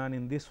is done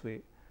in this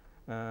way,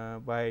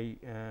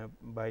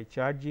 by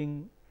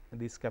charging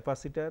this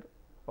capacitor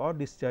or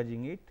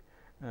discharging it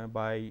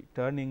by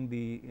turning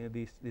the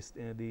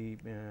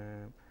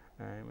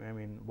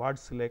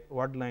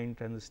word line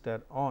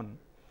transistor on.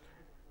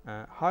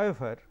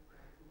 However,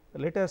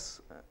 let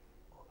us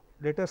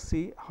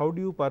see how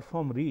do you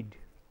perform read.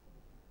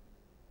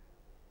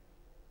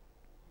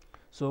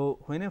 So,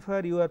 whenever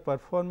you are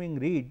performing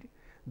read,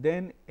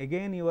 then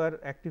again you are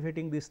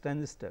activating these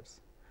transistors.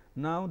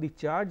 Now, the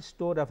charge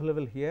store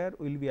available here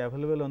will be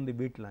available on the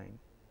bit line.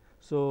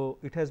 So,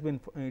 it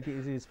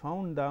is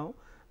found now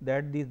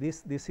that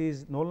this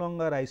is no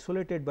longer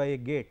isolated by a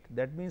gate.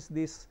 That means,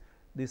 this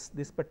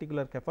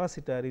particular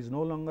capacitor is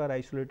no longer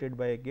isolated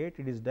by a gate,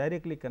 it is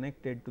directly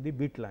connected to the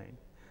bit line.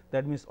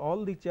 That means,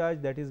 all the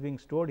charge that is being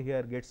stored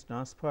here gets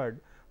transferred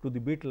to the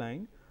bit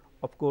line.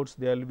 Of course,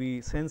 there will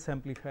be sense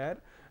amplifier,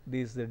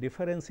 this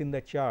difference in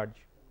the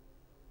charge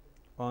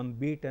on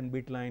bit and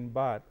bit line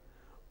bar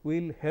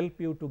will help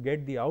you to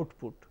get the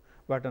output,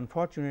 but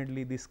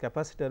unfortunately, this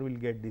capacitor will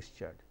get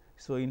discharged.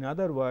 So, in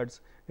other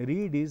words,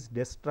 read is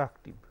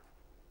destructive.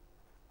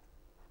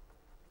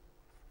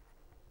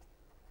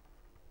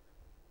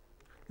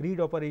 Read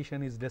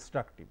operation is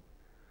destructive.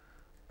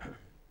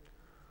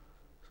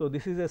 So,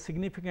 this is a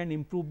significant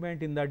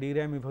improvement in the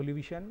DRAM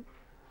evolution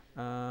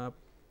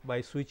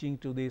by switching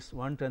to this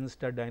 1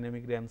 transistor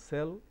dynamic RAM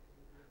cell.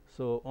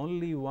 So,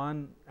 only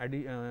one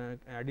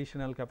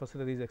additional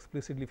capacitor is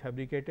explicitly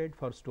fabricated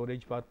for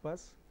storage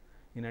purpose,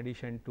 in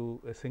addition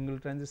to a single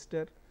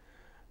transistor.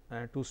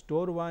 To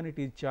store one, it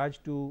is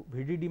charged to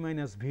VDD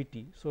minus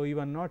VT. So, you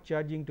are not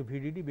charging to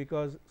VDD,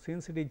 because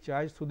since it is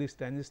charged through this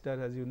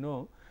transistor, as you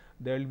know,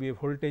 there will be a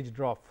voltage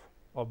drop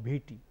of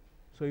VT.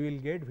 So, you will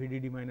get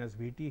VDD minus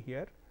VT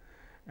here,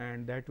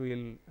 and that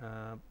will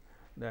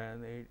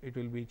it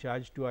will be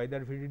charged to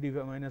either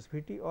VDD minus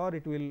VT, or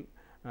it will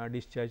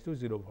discharge to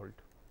 0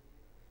 volt.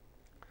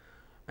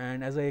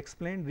 And as I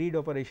explained, read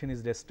operation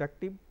is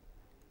destructive,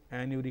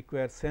 and you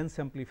require sense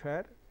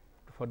amplifier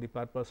for the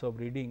purpose of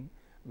reading,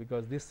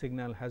 because this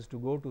signal has to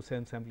go to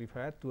sense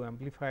amplifier to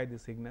amplify the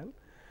signal.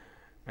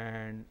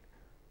 And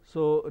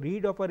so,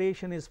 read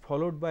operation is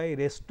followed by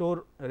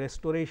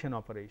restoration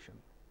operation.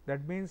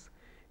 That means,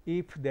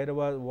 if there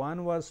was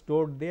one was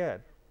stored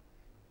there,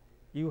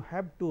 you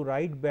have to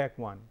write back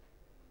one,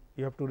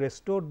 you have to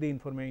restore the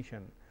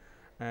information,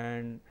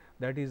 and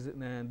that is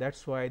that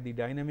is why the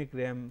dynamic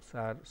RAMs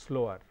are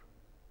slower.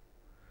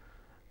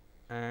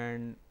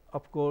 And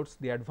of course,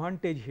 the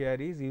advantage here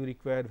is you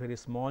require very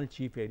small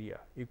chip area,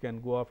 you can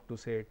go up to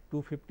say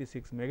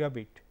 256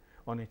 megabit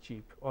on a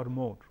chip or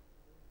more.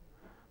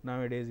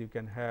 Nowadays, you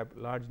can have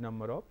large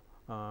number of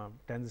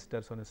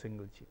transistors on a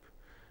single chip.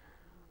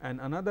 And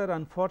another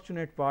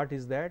unfortunate part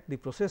is that the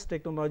process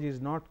technology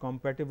is not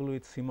compatible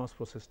with CMOS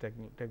process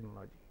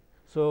technology.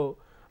 So,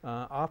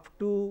 up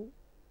to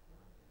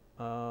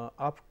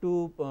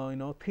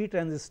 3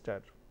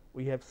 transistor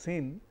we have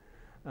seen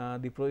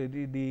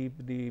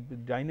the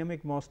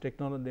dynamic MOS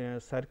technology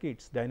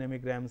circuits,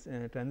 dynamic RAMs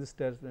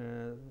transistors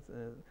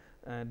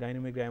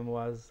dynamic RAM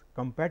was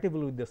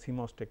compatible with the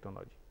CMOS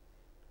technology,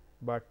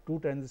 but 2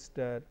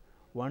 transistor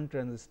 1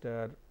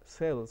 transistor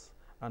cells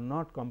are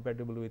not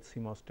compatible with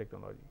CMOS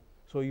technology.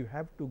 So, you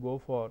have to go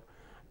for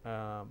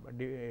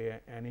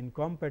an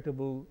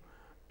incompatible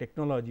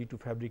technology to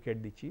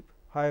fabricate the chip.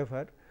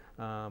 However,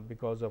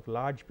 because of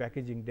large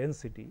packaging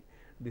density,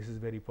 this is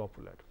very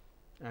popular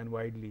and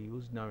widely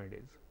used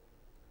nowadays.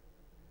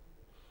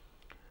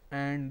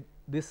 And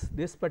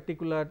this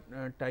particular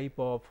type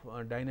of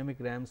dynamic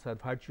RAMs are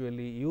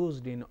virtually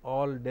used in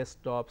all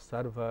desktop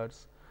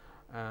servers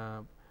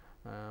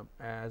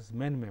as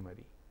main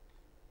memory.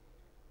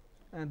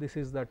 And this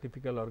is the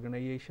typical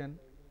organization.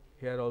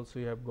 Here also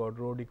you have got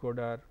row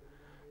decoder,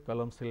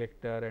 column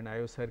selector and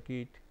I/O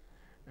circuit,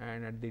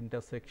 and at the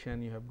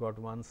intersection you have got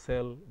one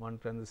cell, one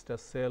transistor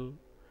cell,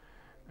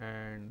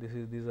 and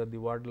these are the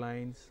word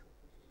lines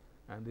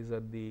and these are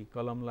the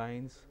column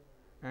lines,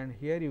 and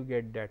here you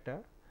get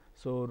data.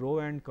 So, row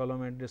and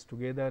column address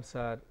together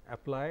are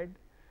applied,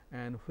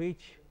 and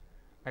which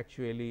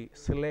actually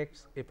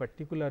selects a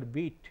particular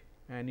bit,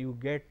 and you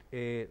get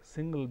a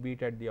single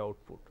bit at the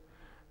output.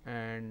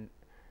 And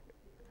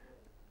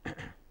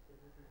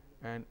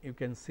and you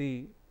can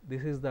see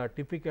this is the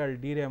typical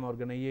DRAM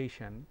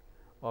organization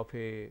of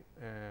a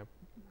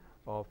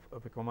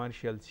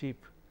commercial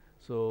chip.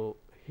 So,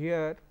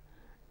 here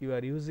you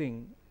are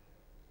using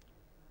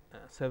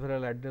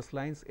several address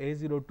lines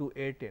A0 to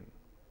A10.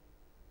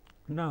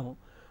 Now,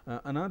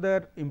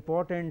 another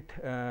important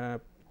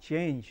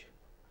change,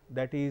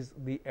 that is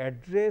the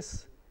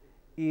address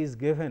is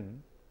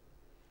given,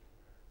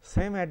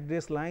 same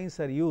address lines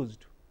are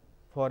used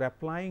for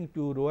applying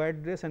to row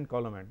address and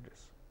column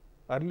address.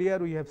 Earlier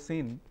we have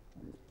seen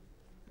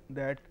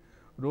that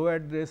row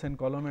address and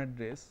column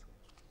address,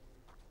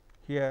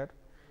 here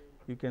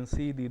you can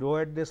see the row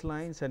address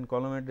lines and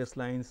column address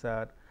lines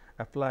are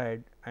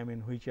applied, I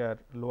mean which are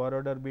lower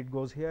order bit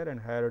goes here and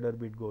higher order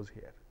bit goes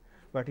here.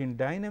 But in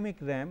dynamic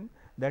RAM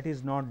that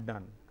is not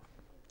done.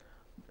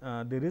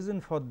 The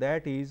reason for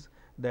that is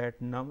that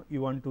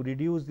you want to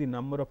reduce the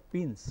number of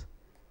pins.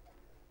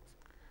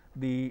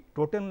 The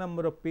total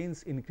number of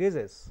pins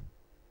increases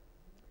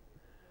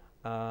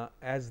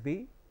as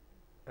the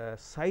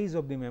size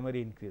of the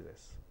memory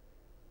increases.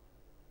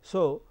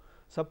 So,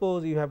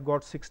 suppose you have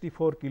got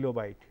 64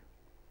 kilobyte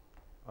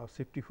or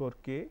 64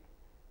 K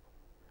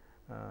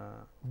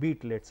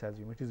bit, let us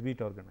assume it is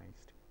bit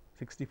organized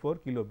 64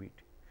 kilobit.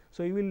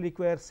 So, you will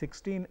require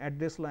 16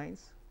 address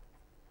lines.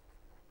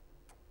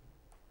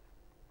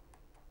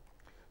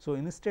 So,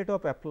 instead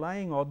of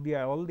applying all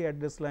the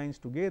address lines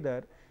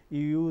together, you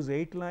use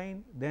 8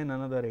 line, then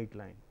another 8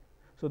 line.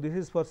 So, this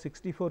is for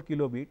 64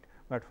 kilobit,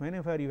 but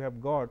whenever you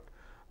have got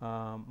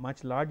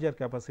much larger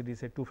capacity,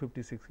 say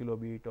 256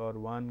 kilobit or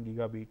 1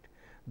 gigabit,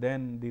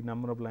 then the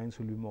number of lines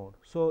will be more.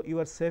 So, you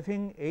are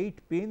saving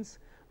 8 pins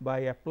by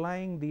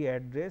applying the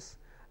address,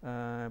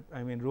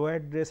 I mean row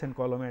address and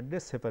column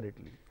address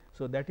separately.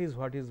 So, that is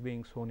what is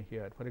being shown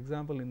here. For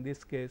example, in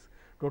this case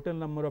total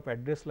number of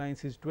address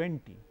lines is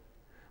 20,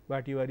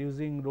 but you are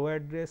using row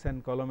address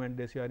and column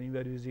address, you are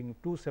using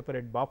 2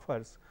 separate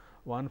buffers,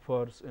 one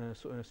for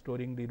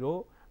storing the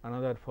row,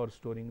 another for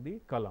storing the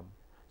column.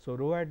 So,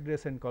 row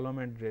address and column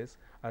address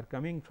are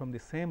coming from the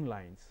same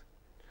lines,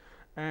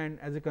 and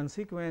as a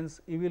consequence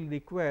you will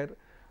require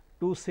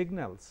 2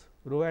 signals,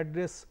 row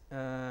address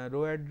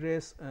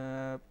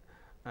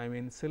I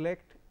mean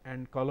select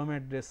and column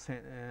address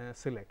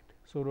select.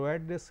 So, row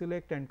address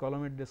select and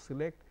column address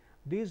select,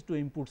 these 2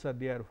 inputs are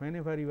there.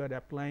 Whenever you are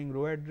applying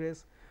row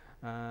address,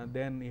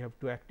 then you have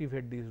to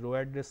activate this row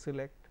address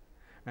select,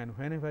 and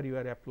whenever you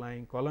are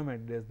applying column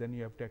address, then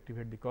you have to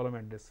activate the column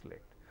address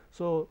select.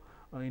 So,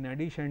 in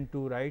addition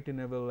to write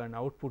enable and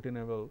output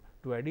enable,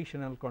 2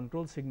 additional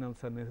control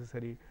signals are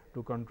necessary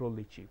to control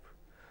the chip.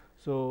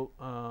 So,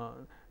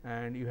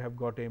 and you have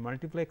got a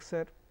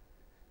multiplexer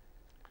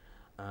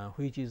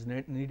which is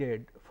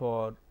needed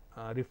for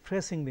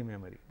refreshing the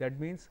memory. That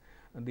means,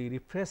 the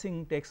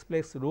refreshing takes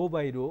place row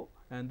by row,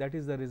 and that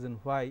is the reason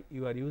why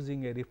you are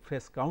using a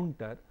refresh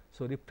counter.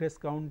 So, refresh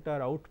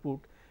counter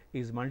output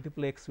is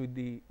multiplexed with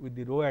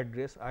the row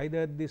address,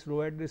 either this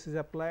row address is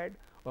applied,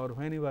 or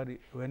when you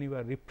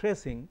are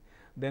refreshing,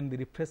 then the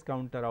refresh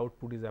counter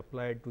output is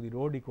applied to the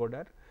row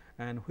decoder,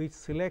 and which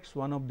selects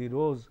one of the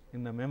rows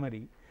in the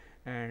memory,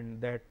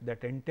 and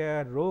that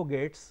entire row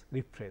gets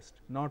refreshed,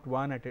 not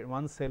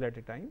one cell at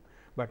a time,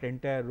 but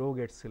entire row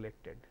gets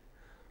selected.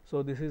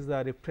 So, this is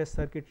the refresh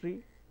circuitry,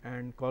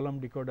 and column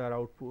decoder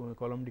output,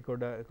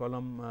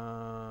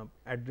 column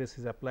address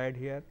is applied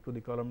here to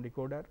the column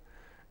decoder,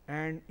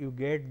 and you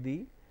get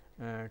the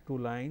two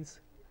lines,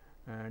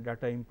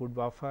 data input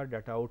buffer,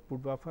 data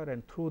output buffer,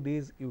 and through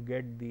these you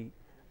get the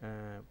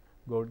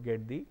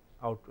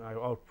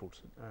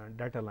outputs,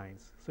 data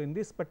lines. So, in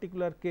this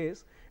particular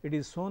case it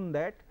is shown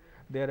that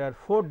there are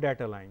 4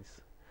 data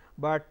lines,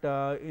 but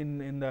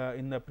in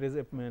the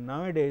present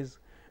nowadays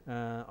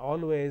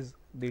always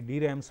the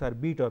DRAMs are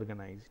bit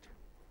organized.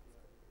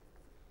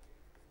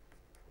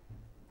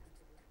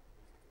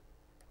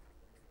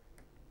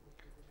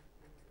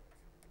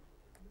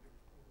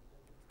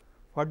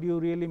 What do you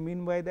really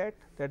mean by that?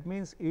 That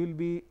means you will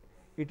be,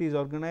 it is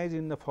organized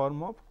in the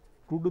form of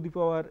 2 to the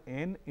power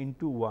n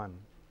into 1.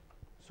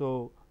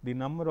 So, the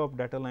number of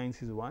data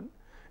lines is 1,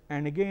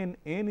 and again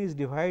n is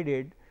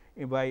divided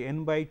by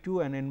n by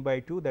 2 and n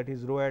by 2, that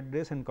is row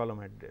address and column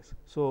address.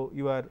 So,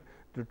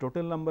 the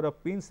total number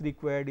of pins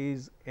required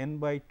is n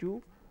by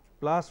 2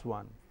 plus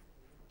 1,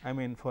 I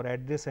mean for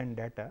address and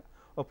data.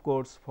 Of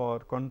course, for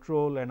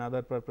control and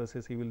other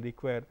purposes you will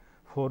require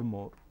 4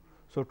 more.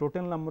 So,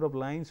 total number of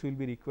lines will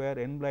be required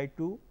n by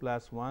 2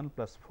 plus 1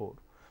 plus 4.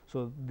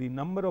 So, the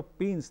number of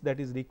pins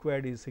that is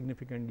required is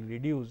significantly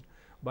reduced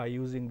by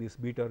using this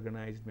bit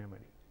organized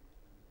memory,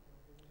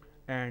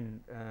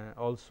 and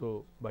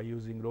also by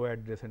using row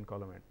address and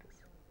column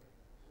address.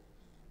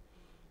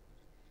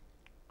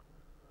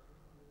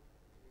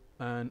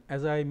 And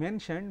as I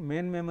mentioned,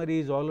 main memory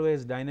is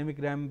always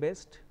dynamic RAM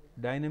based.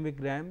 Dynamic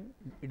RAM,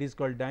 it is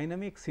called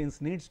dynamic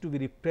since needs to be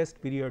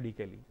refreshed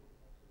periodically.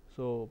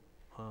 So,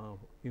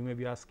 you may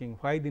be asking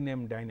why the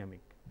name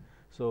dynamic.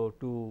 So,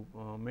 to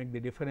make the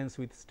difference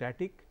with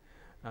static,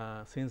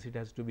 since it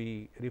has to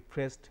be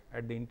refreshed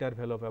at the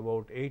interval of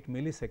about 8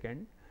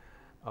 millisecond,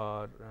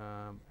 or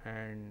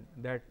and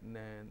that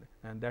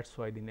is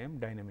why the name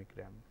dynamic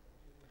RAM.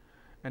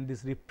 And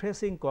this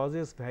refreshing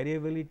causes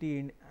variability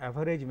in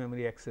average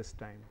memory access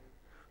time.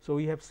 So,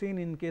 we have seen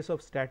in case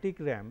of static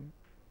RAM,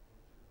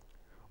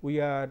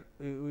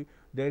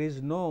 there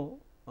is no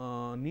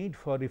need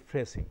for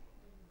refreshing.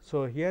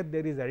 So, here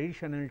there is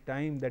additional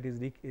time that is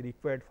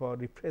required for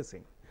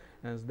refreshing,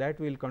 and that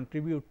will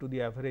contribute to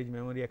the average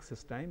memory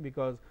access time,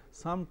 because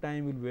some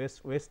time will be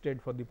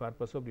wasted for the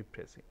purpose of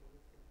refreshing.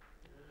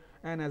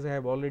 And as I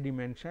have already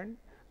mentioned,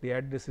 the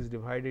address is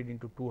divided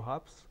into 2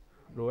 halves: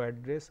 row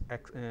address,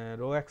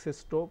 row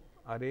access strobe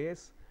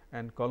RAS,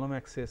 and column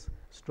access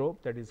strobe,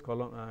 that is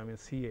column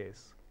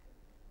CAS.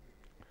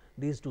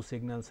 These 2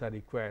 signals are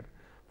required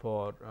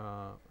for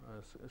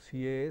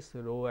CAS,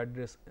 row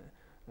address,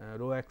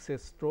 row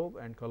access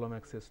strobe and column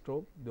access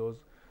strobe. Those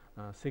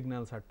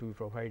signals are to be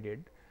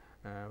provided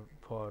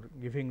for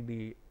giving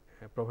the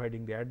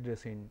providing the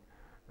address in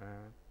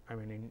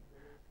in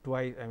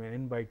twice,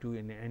 n by 2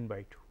 in n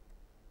by 2.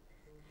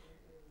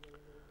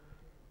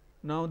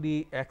 Now,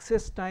 the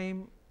access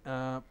time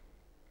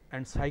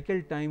and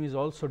cycle time is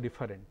also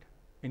different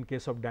in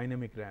case of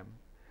dynamic RAM.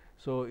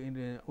 So,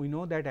 we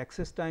know that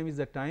access time is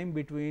the time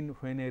between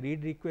when a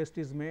read request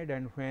is made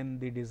and when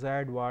the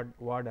desired word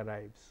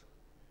arrives.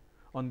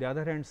 On the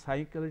other hand,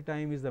 cycle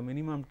time is the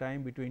minimum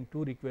time between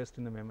 2 requests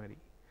in the memory.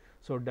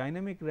 So,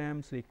 dynamic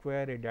RAMs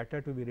require a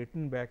data to be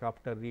written back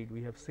after read.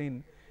 We have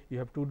seen you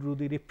have to do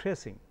the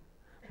refreshing.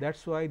 That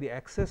is why the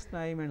access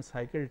time and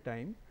cycle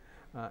time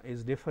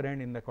is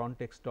different in the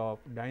context of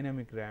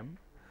dynamic RAM,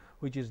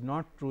 which is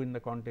not true in the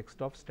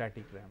context of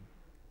static RAM.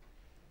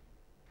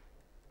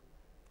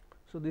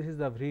 So, this is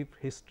the brief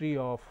history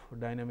of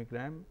dynamic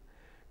RAM.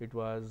 It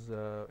was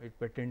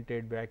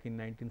patented back in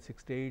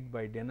 1968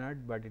 by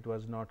Dennard, but it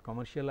was not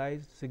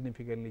commercialized,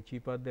 significantly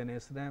cheaper than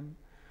SRAM,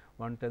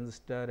 1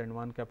 transistor and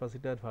 1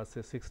 capacitor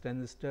versus 6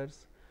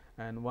 transistors,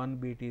 and 1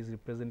 bit is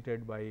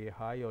represented by a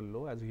high or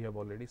low, as we have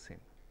already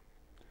seen.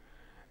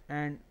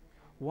 And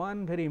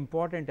one very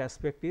important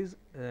aspect is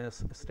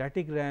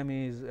static RAM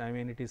is,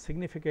 it is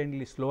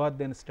significantly slower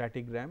than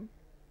static RAM.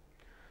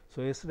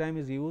 So, SRAM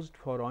is used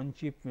for on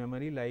chip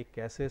memory like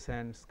caches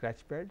and scratch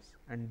pads,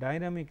 and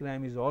dynamic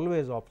RAM is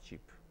always off chip.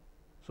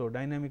 So,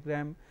 dynamic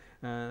RAM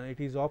it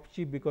is off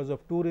chip because of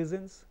 2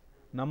 reasons.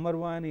 Number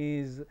 1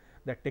 is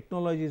that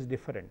technology is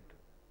different.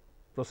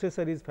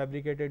 Processor is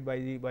fabricated by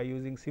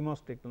using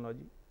CMOS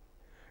technology.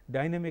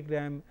 Dynamic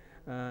RAM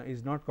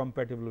is not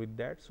compatible with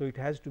that. So, it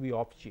has to be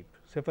off chip,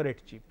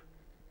 separate chip.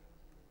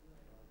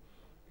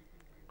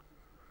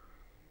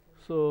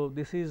 So,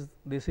 this is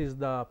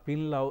the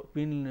pin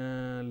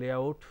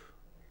layout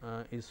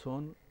is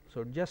shown.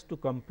 So, just to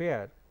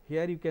compare,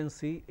 here you can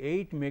see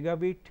 8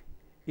 megabit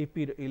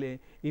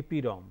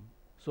EPROM.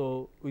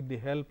 So, with the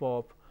help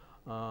of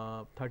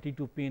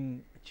 32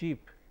 pin chip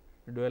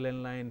dual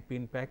inline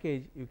pin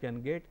package, you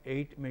can get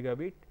 8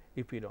 megabit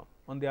EPROM.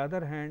 On the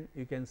other hand,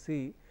 you can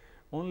see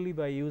only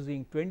by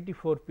using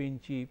 24 pin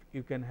chip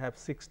you can have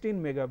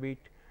 16 megabit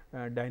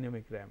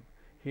dynamic RAM.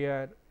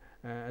 Here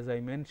as I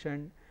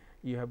mentioned,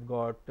 you have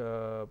got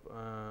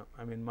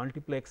I mean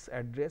multiplex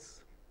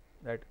address,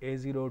 that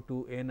A0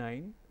 to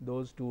A9,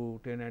 those two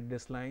 10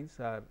 address lines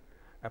are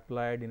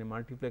applied in a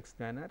multiplex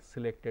manner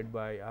selected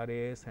by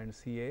RAS and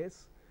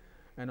CAS,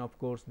 and of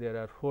course, there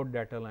are 4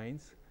 data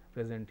lines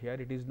present here.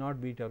 It is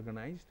not bit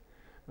organized,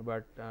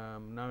 but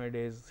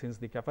nowadays since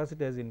the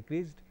capacity has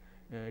increased,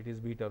 it is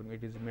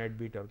made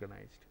bit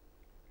organized.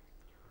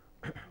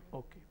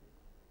 Okay.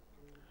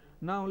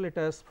 Now, let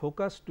us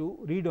focus to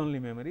read only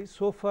memory.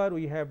 So far,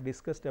 we have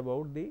discussed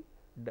about the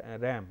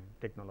RAM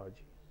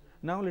technology.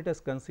 Now, let us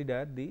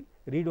consider the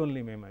read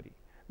only memory.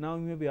 Now,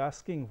 you may be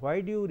asking,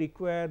 why do you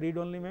require read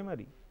only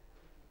memory?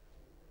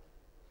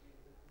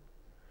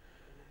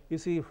 You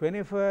see,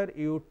 whenever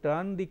you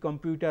turn the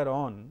computer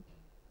on,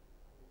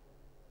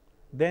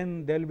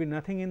 then there will be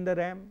nothing in the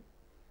RAM.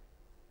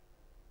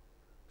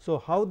 So,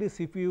 how the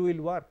CPU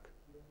will work?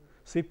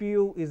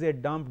 CPU is a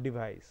dumb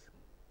device,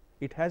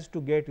 it has to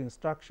get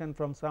instruction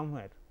from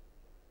somewhere.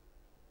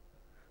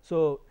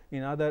 So,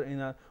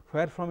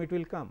 where from it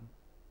will come?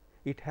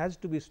 It has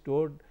to be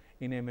stored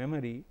in a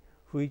memory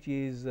which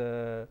is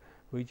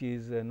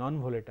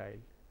non-volatile,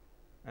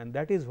 and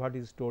that is what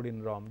is stored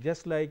in ROM.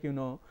 Just like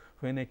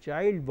when a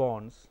child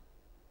borns,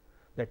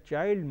 that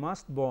child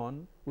must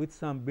born with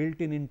some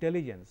built-in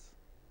intelligence,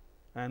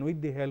 and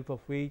with the help of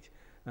which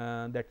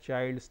that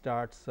child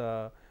starts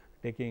I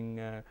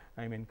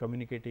mean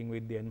communicating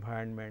with the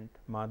environment,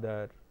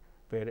 mother,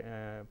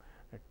 and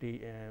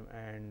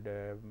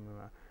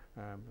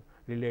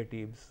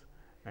relatives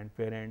and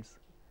parents,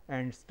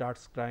 and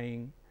starts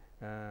crying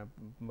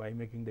by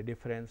making the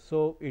difference.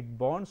 So, it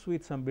bonds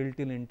with some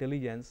built-in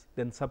intelligence,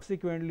 then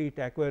subsequently it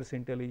acquires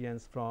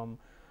intelligence from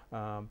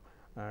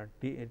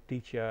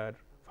teacher,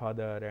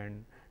 father,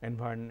 and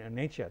environment and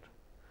nature.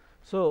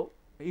 So,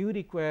 you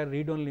require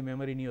read only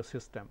memory in your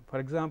system. For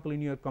example,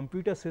 in your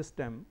computer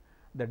system,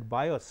 that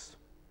BIOS,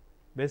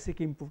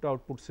 basic input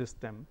output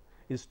system,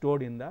 is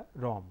stored in the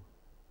ROM,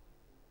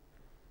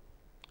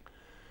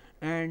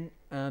 and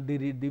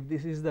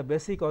this is the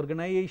basic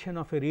organization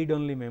of a read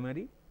only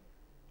memory.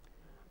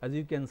 As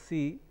you can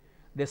see,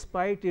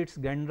 despite its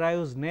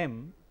grandiose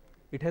name,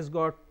 it has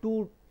got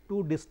two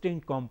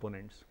distinct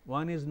components.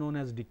 One is known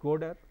as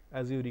decoder,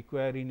 as you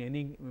require in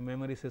any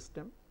memory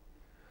system,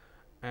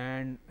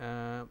 and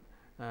a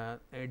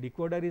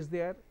decoder is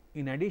there.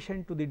 In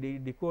addition to the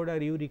decoder,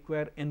 you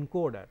require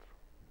encoder.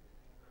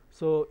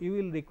 So, you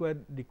will require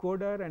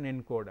decoder and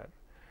encoder,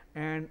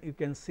 and you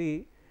can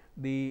see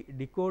the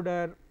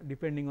decoder,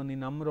 depending on the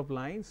number of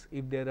lines,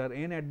 if there are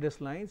n address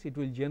lines, it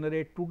will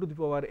generate 2 to the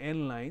power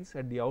n lines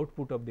at the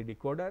output of the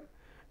decoder,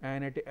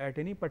 and at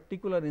any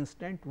particular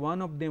instant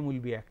one of them will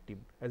be active.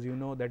 As you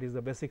know, that is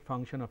the basic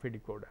function of a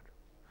decoder.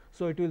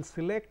 So, it will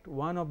select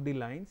one of the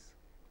lines,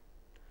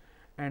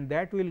 and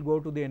that will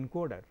go to the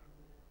encoder.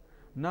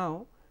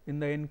 Now, in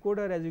the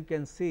encoder, as you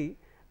can see,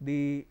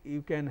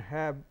 you can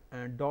have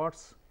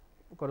dots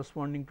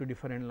corresponding to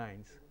different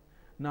lines.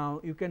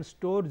 Now, you can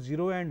store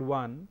 0 and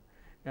 1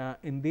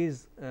 in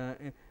these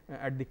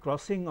at the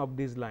crossing of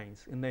these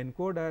lines. In the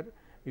encoder,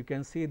 you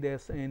can see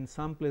there's in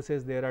some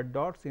places there are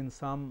dots, in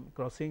some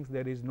crossings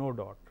there is no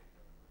dot,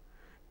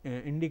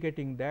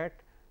 indicating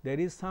that there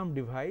is some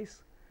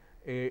device,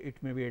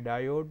 it may be a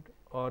diode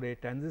or a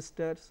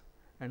transistors,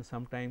 and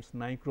sometimes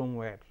nichrome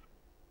wire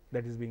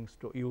that is being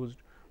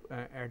used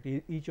at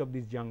each of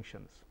these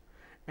junctions.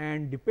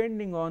 And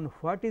depending on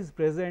what is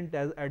present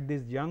at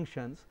these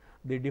junctions,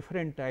 the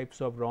different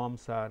types of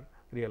ROMs are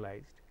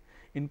realized.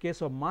 In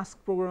case of mask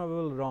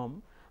programmable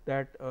ROM,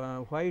 that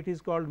why it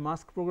is called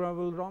mask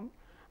programmable ROM?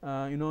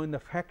 In the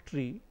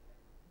factory,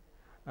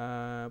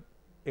 a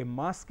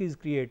mask is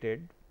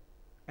created,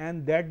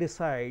 and that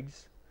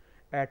decides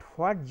at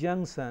what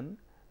junction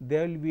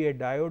there will be a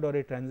diode or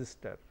a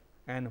transistor,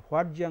 and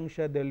what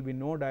junction there will be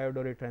no diode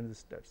or a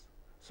transistors.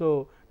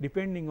 So,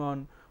 depending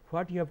on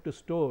what you have to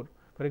store,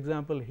 for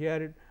example,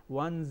 here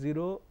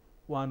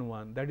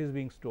 1011 that is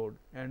being stored,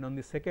 and on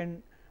the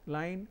second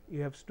line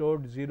you have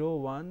stored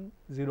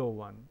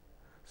 0101.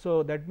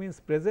 So, that means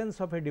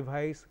presence of a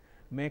device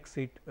makes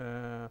it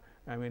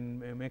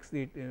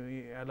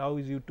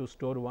allows you to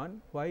store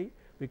 1. Why?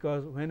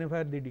 Because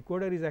whenever the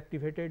decoder is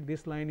activated,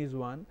 this line is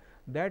 1,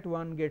 that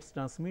 1 gets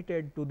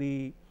transmitted to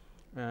the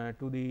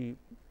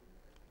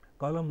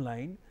column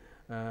line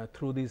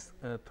through this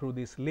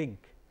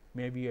link,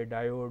 maybe a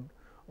diode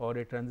or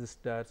a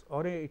transistors,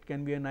 or it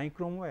can be a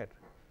nichrome wire.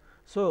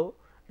 So,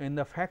 in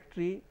the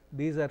factory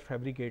these are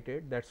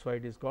fabricated, that is why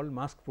it is called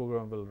mask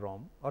programmable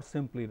ROM or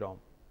simply ROM.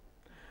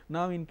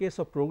 Now, in case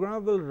of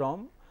programmable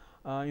ROM,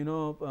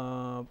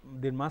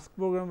 the mask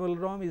programmable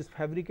ROM is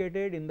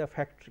fabricated in the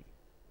factory.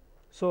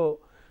 So,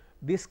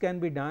 this can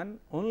be done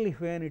only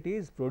when it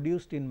is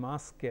produced in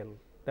mass scale,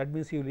 that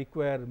means you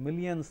require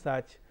millions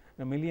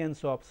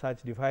of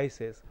such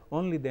devices,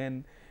 only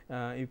then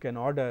you can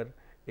order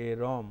a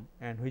ROM,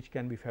 and which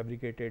can be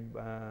fabricated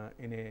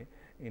in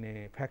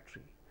a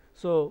factory.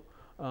 So,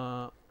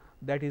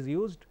 that is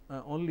used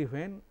only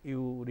when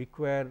you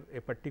require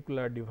a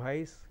particular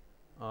device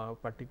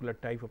particular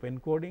type of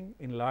encoding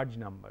in large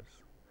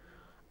numbers.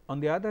 On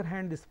the other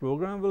hand, this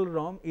programmable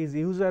ROM is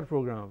user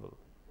programmable.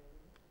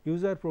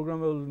 User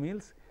programmable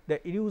means the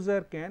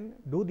user can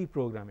do the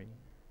programming,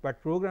 but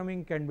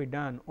programming can be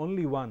done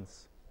only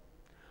once.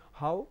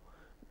 How?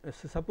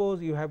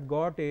 Suppose you have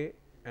got a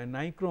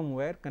nichrome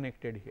wire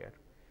connected here.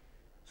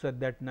 So,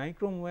 that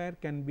nichrome wire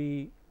can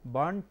be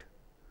burnt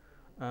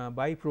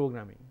by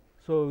programming.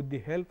 So, with the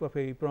help of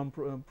a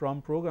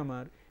PROM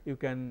programmer, you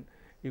can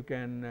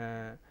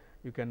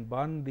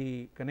burn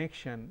the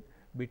connection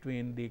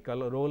between the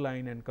row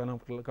line and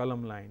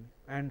column line,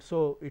 and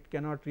so it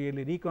cannot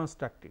really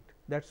reconstruct it.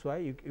 That is why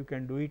you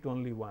can do it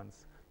only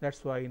once. That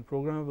is why in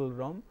programmable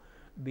ROM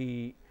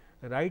the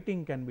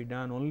writing can be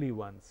done only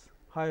once.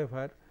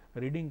 However,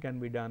 reading can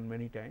be done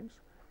many times.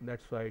 That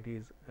is why it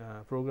is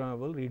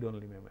programmable read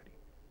only memory.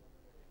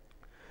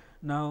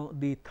 Now,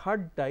 the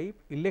third type,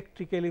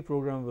 electrically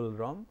programmable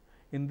ROM.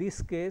 In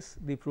this case,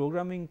 the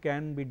programming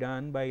can be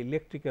done by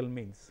electrical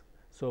means.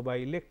 So, by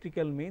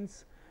electrical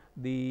means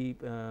the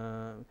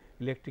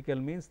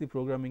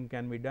programming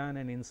can be done,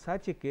 and in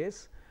such a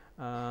case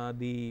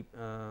the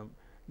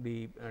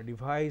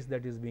device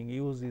that is being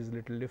used is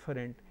little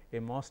different. A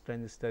MOS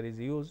transistor is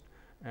used,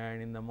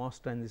 and in the MOS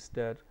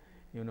transistor,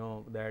 you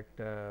know that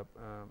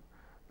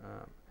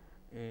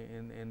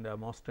in the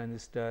MOS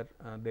transistor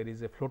there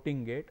is a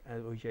floating gate,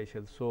 which I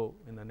shall show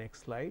in the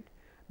next slide,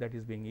 that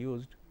is being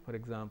used. For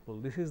example,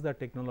 this is the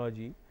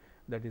technology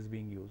that is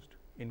being used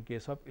in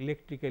case of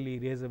electrically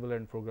erasable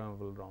and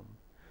programmable ROM.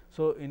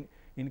 So,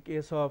 in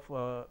case of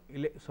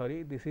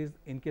this is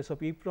in case of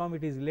EEPROM,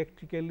 it is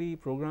electrically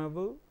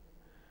programmable,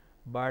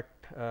 but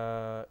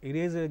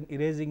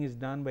erasing is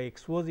done by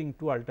exposing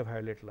to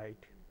ultraviolet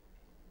light.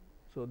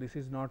 So, this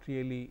is not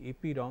really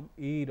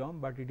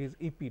EEPROM, but it is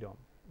EPROM.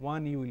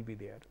 One E will be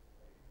there.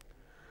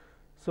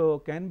 So,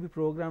 can be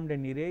programmed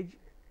and erased.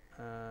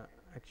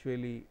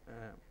 Actually,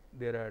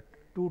 there are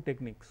two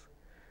techniques.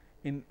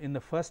 In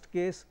the first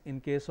case, in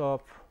case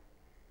of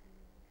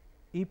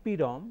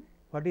EPROM,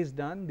 what is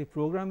done? The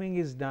programming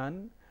is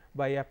done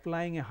by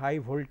applying a high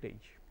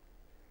voltage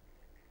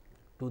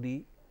to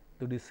the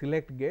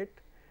select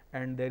gate,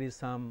 and there is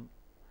some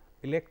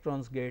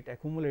electrons get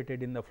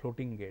accumulated in the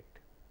floating gate,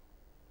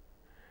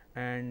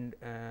 and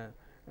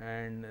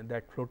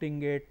that floating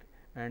gate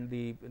and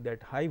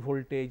that high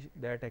voltage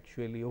that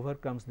actually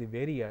overcomes the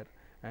barrier,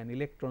 and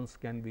electrons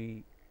can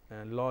be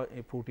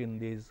put in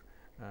these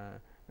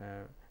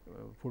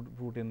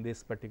put in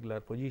this particular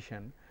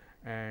position,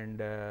 and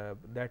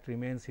that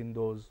remains in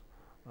those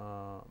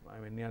I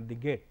mean near the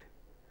gate.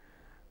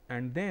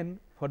 And then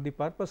for the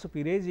purpose of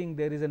erasing,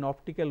 there is an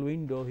optical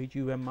window which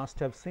you must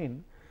have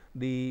seen.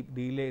 The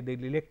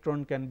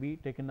electron can be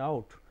taken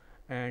out,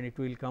 and it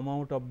will come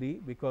out of the,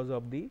 because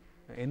of the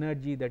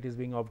energy that is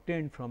being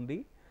obtained from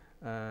the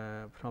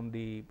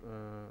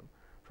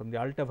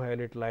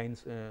ultraviolet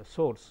lines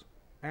source,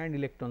 and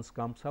electrons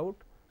comes out.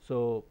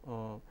 So,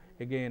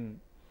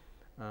 again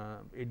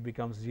it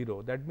becomes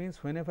 0. That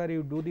means, whenever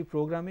you do the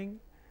programming,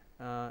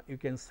 you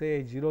can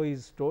say 0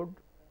 is stored,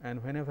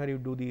 and whenever you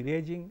do the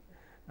erasing,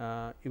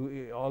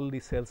 all the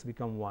cells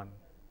become 1.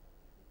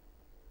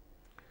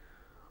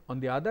 On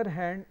the other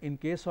hand, in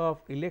case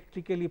of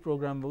electrically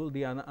programmable,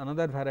 the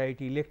another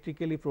variety,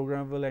 electrically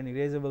programmable and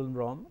erasable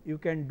ROM, you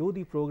can do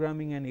the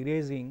programming and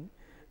erasing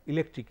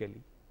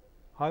electrically.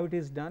 How it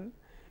is done?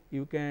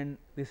 You can,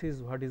 this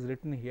is what is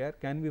written here,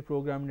 can be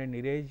programmed and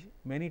erased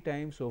many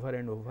times over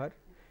and over.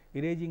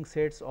 Erasing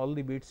sets all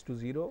the bits to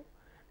 0,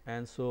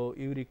 and so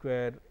you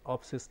require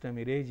off system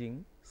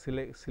erasing.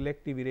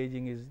 Selective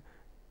erasing is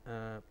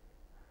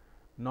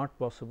not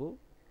possible,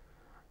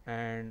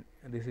 and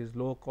this is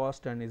low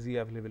cost and easy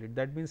availability.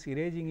 That means,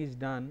 erasing is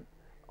done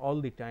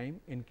all the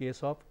time in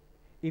case of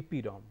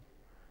EPROM,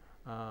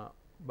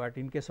 but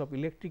in case of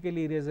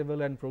electrically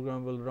erasable and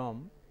programmable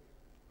ROM,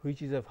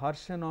 which is a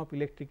version of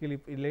electrically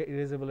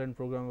erasable and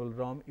programmable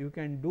ROM, you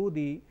can do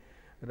the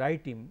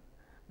writing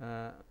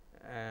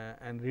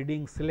and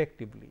reading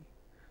selectively.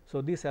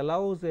 So, this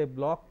allows a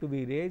block to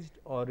be erased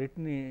or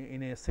written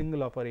in a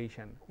single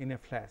operation in a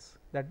flash.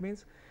 That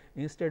means,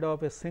 instead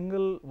of a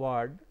single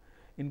word,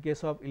 in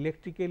case of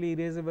electrically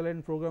erasable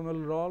and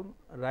programmable ROM,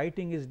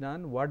 writing is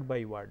done word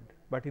by word,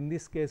 but in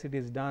this case it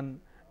is done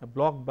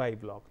block by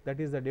block. That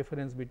is the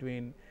difference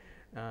between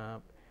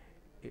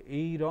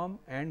EEROM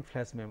and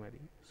flash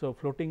memory. So,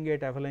 floating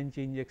gate avalanche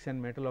injection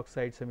metal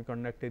oxide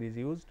semiconductor is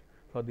used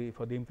for the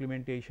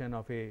implementation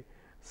of a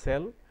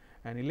cell,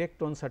 and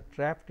electrons are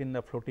trapped in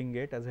the floating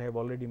gate, as I have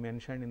already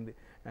mentioned in the,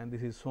 and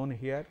this is shown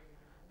here.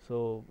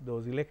 So,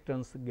 those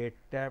electrons get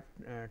trapped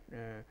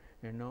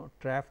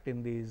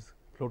in these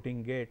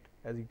floating gate,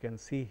 as you can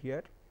see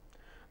here.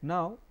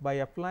 Now, by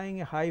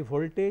applying a high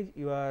voltage,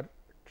 you are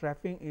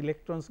trapping,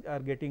 electrons are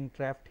getting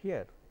trapped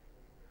here,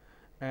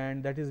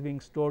 and that is being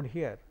stored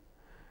here.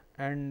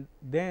 And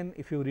then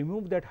if you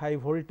remove that high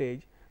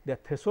voltage, the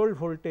threshold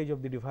voltage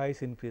of the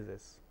device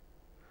increases.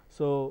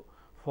 So,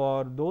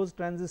 for those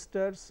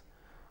transistors,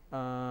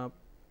 I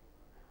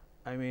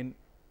mean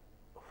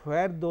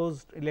where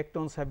those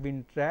electrons have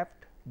been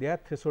trapped, their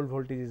threshold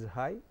voltage is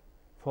high.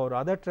 For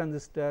other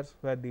transistors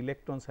where the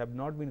electrons have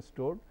not been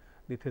stored,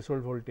 the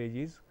threshold voltage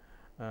is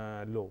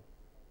low.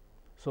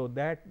 So,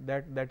 that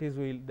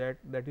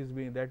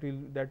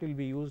will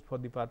be used for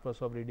the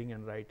purpose of reading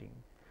and writing,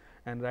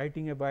 and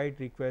writing a byte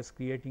requires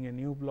creating a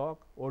new block,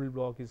 old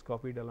block is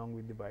copied along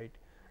with the byte,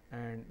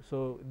 and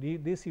so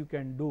this you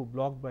can do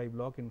block by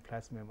block in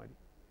flash memory.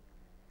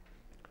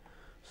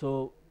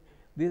 So,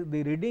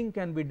 the reading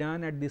can be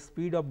done at the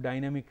speed of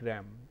dynamic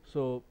RAM.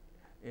 So,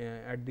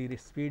 at the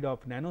speed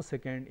of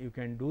nanosecond you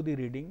can do the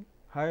reading.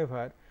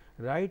 However,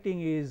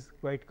 writing is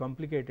quite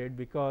complicated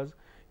because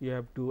you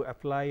have to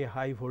apply a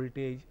high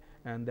voltage,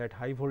 and that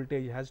high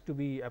voltage has to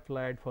be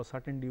applied for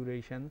certain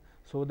duration.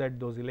 So, that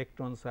those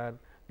electrons are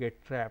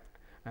get trapped,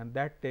 and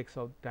that takes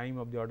of time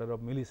of the order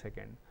of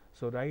millisecond.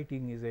 So,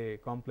 writing is a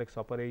complex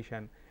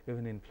operation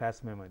even in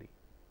flash memory.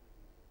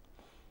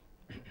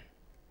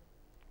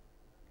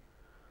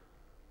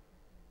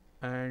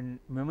 And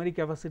memory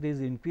capacity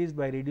is increased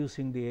by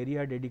reducing the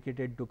area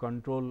dedicated to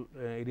control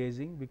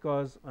erasing,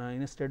 because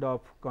instead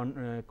of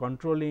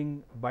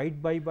controlling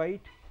byte by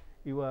byte,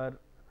 you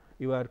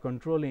are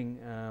controlling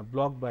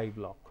block by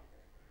block.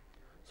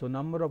 So,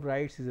 number of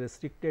writes is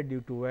restricted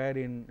due to wear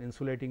in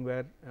insulating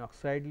wire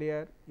oxide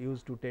layer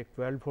used to take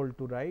 12 volt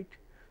to write.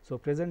 So,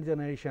 present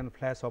generation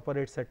flash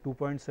operates at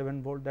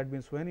 2.7 volt, that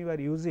means, when you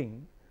are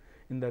using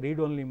in the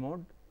read only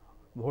mode,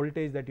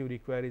 voltage that you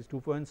require is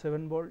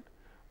 2.7 volt,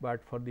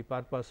 but for the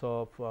purpose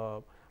of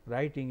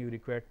writing you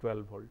require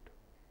 12 volt.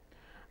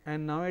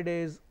 And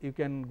nowadays you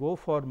can go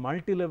for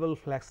multi-level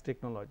flash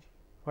technology.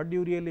 What do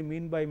you really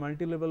mean by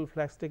multi-level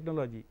flash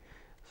technology?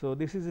 So,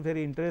 this is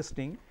very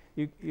interesting.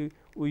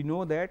 We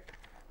know that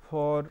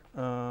for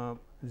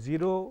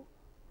 0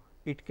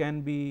 it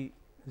can be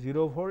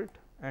 0 volt,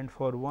 and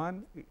for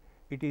 1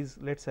 it is,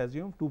 let us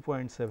assume,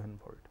 2.7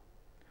 volt.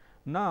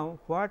 Now,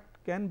 what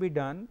can be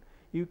done?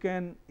 You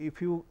can,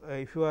 if you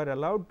are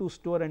allowed to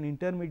store an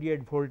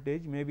intermediate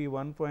voltage, maybe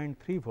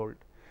 1.3 volt,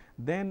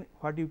 then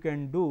what you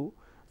can do,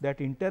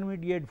 that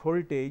intermediate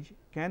voltage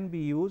can be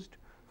used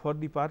for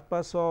the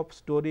purpose of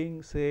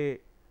storing, say,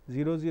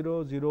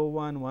 00,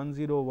 01,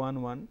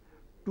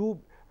 10,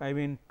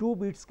 11, 2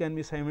 bits can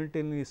be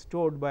simultaneously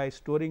stored by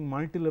storing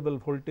multi-level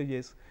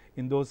voltages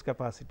in those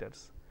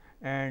capacitors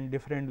and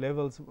different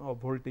levels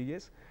of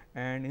voltages,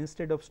 and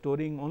instead of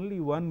storing only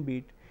 1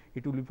 bit,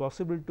 it will be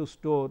possible to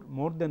store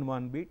more than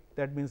 1 bit.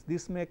 That means,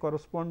 this may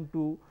correspond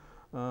to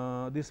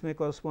 00, this may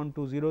correspond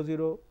to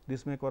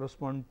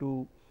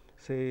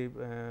say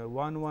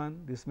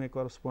 11, this may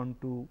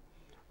correspond to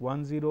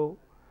 10,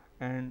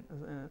 and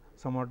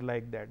somewhat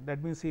like that.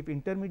 That means, if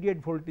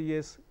intermediate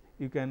voltages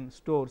you can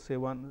store, say,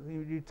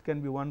 it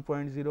can be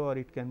 1.0 or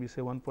it can be,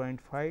 say,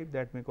 1.5,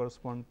 that may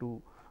correspond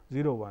to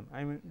 01.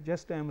 I mean,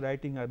 just I am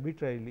writing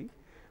arbitrarily,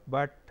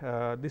 but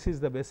this is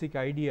the basic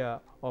idea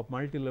of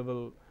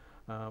multi-level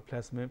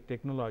flash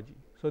technology.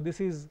 So, this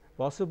is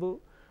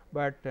possible,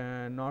 but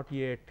not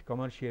yet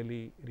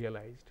commercially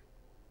realized.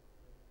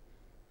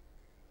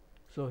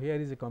 So, here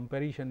is a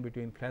comparison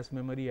between flash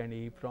memory and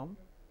EEPROM.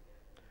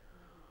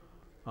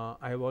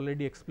 I have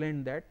already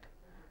explained that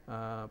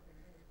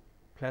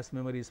flash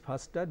memory is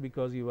faster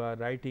because you are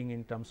writing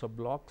in terms of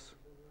blocks,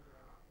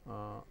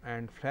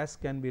 and flash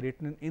can be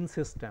written in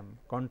system,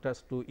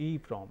 contrast to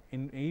EEPROM.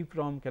 In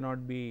EEPROM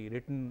cannot be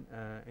written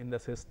in the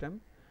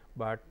system,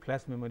 but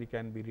flash memory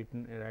can be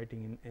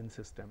writing in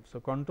system.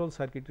 So, control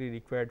circuitry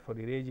required for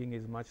erasing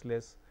is much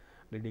less,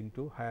 leading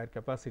to higher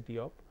capacity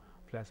of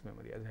flash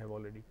memory, as I have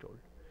already told.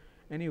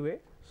 Anyway,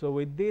 so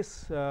with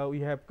this we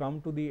have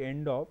come to the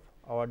end of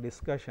our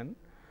discussion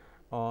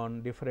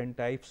on different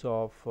types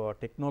of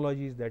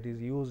technologies that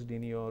is used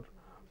in your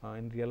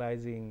in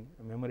realizing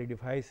memory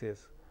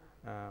devices,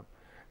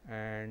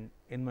 and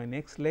in my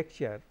next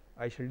lecture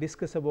I shall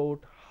discuss about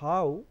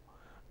how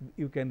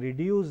you can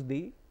reduce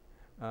the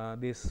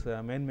this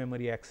main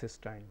memory access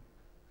time.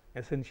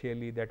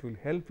 Essentially, that will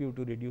help you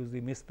to reduce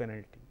the miss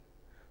penalty.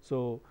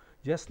 So,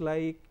 just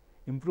like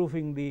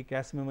improving the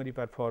cache memory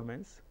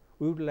performance,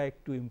 we would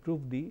like to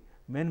improve the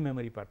main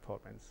memory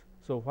performance.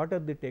 So, what are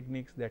the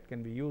techniques that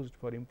can be used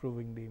for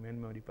improving the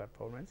main memory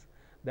performance,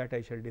 that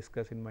I shall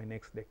discuss in my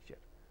next lecture.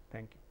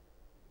 Thank you.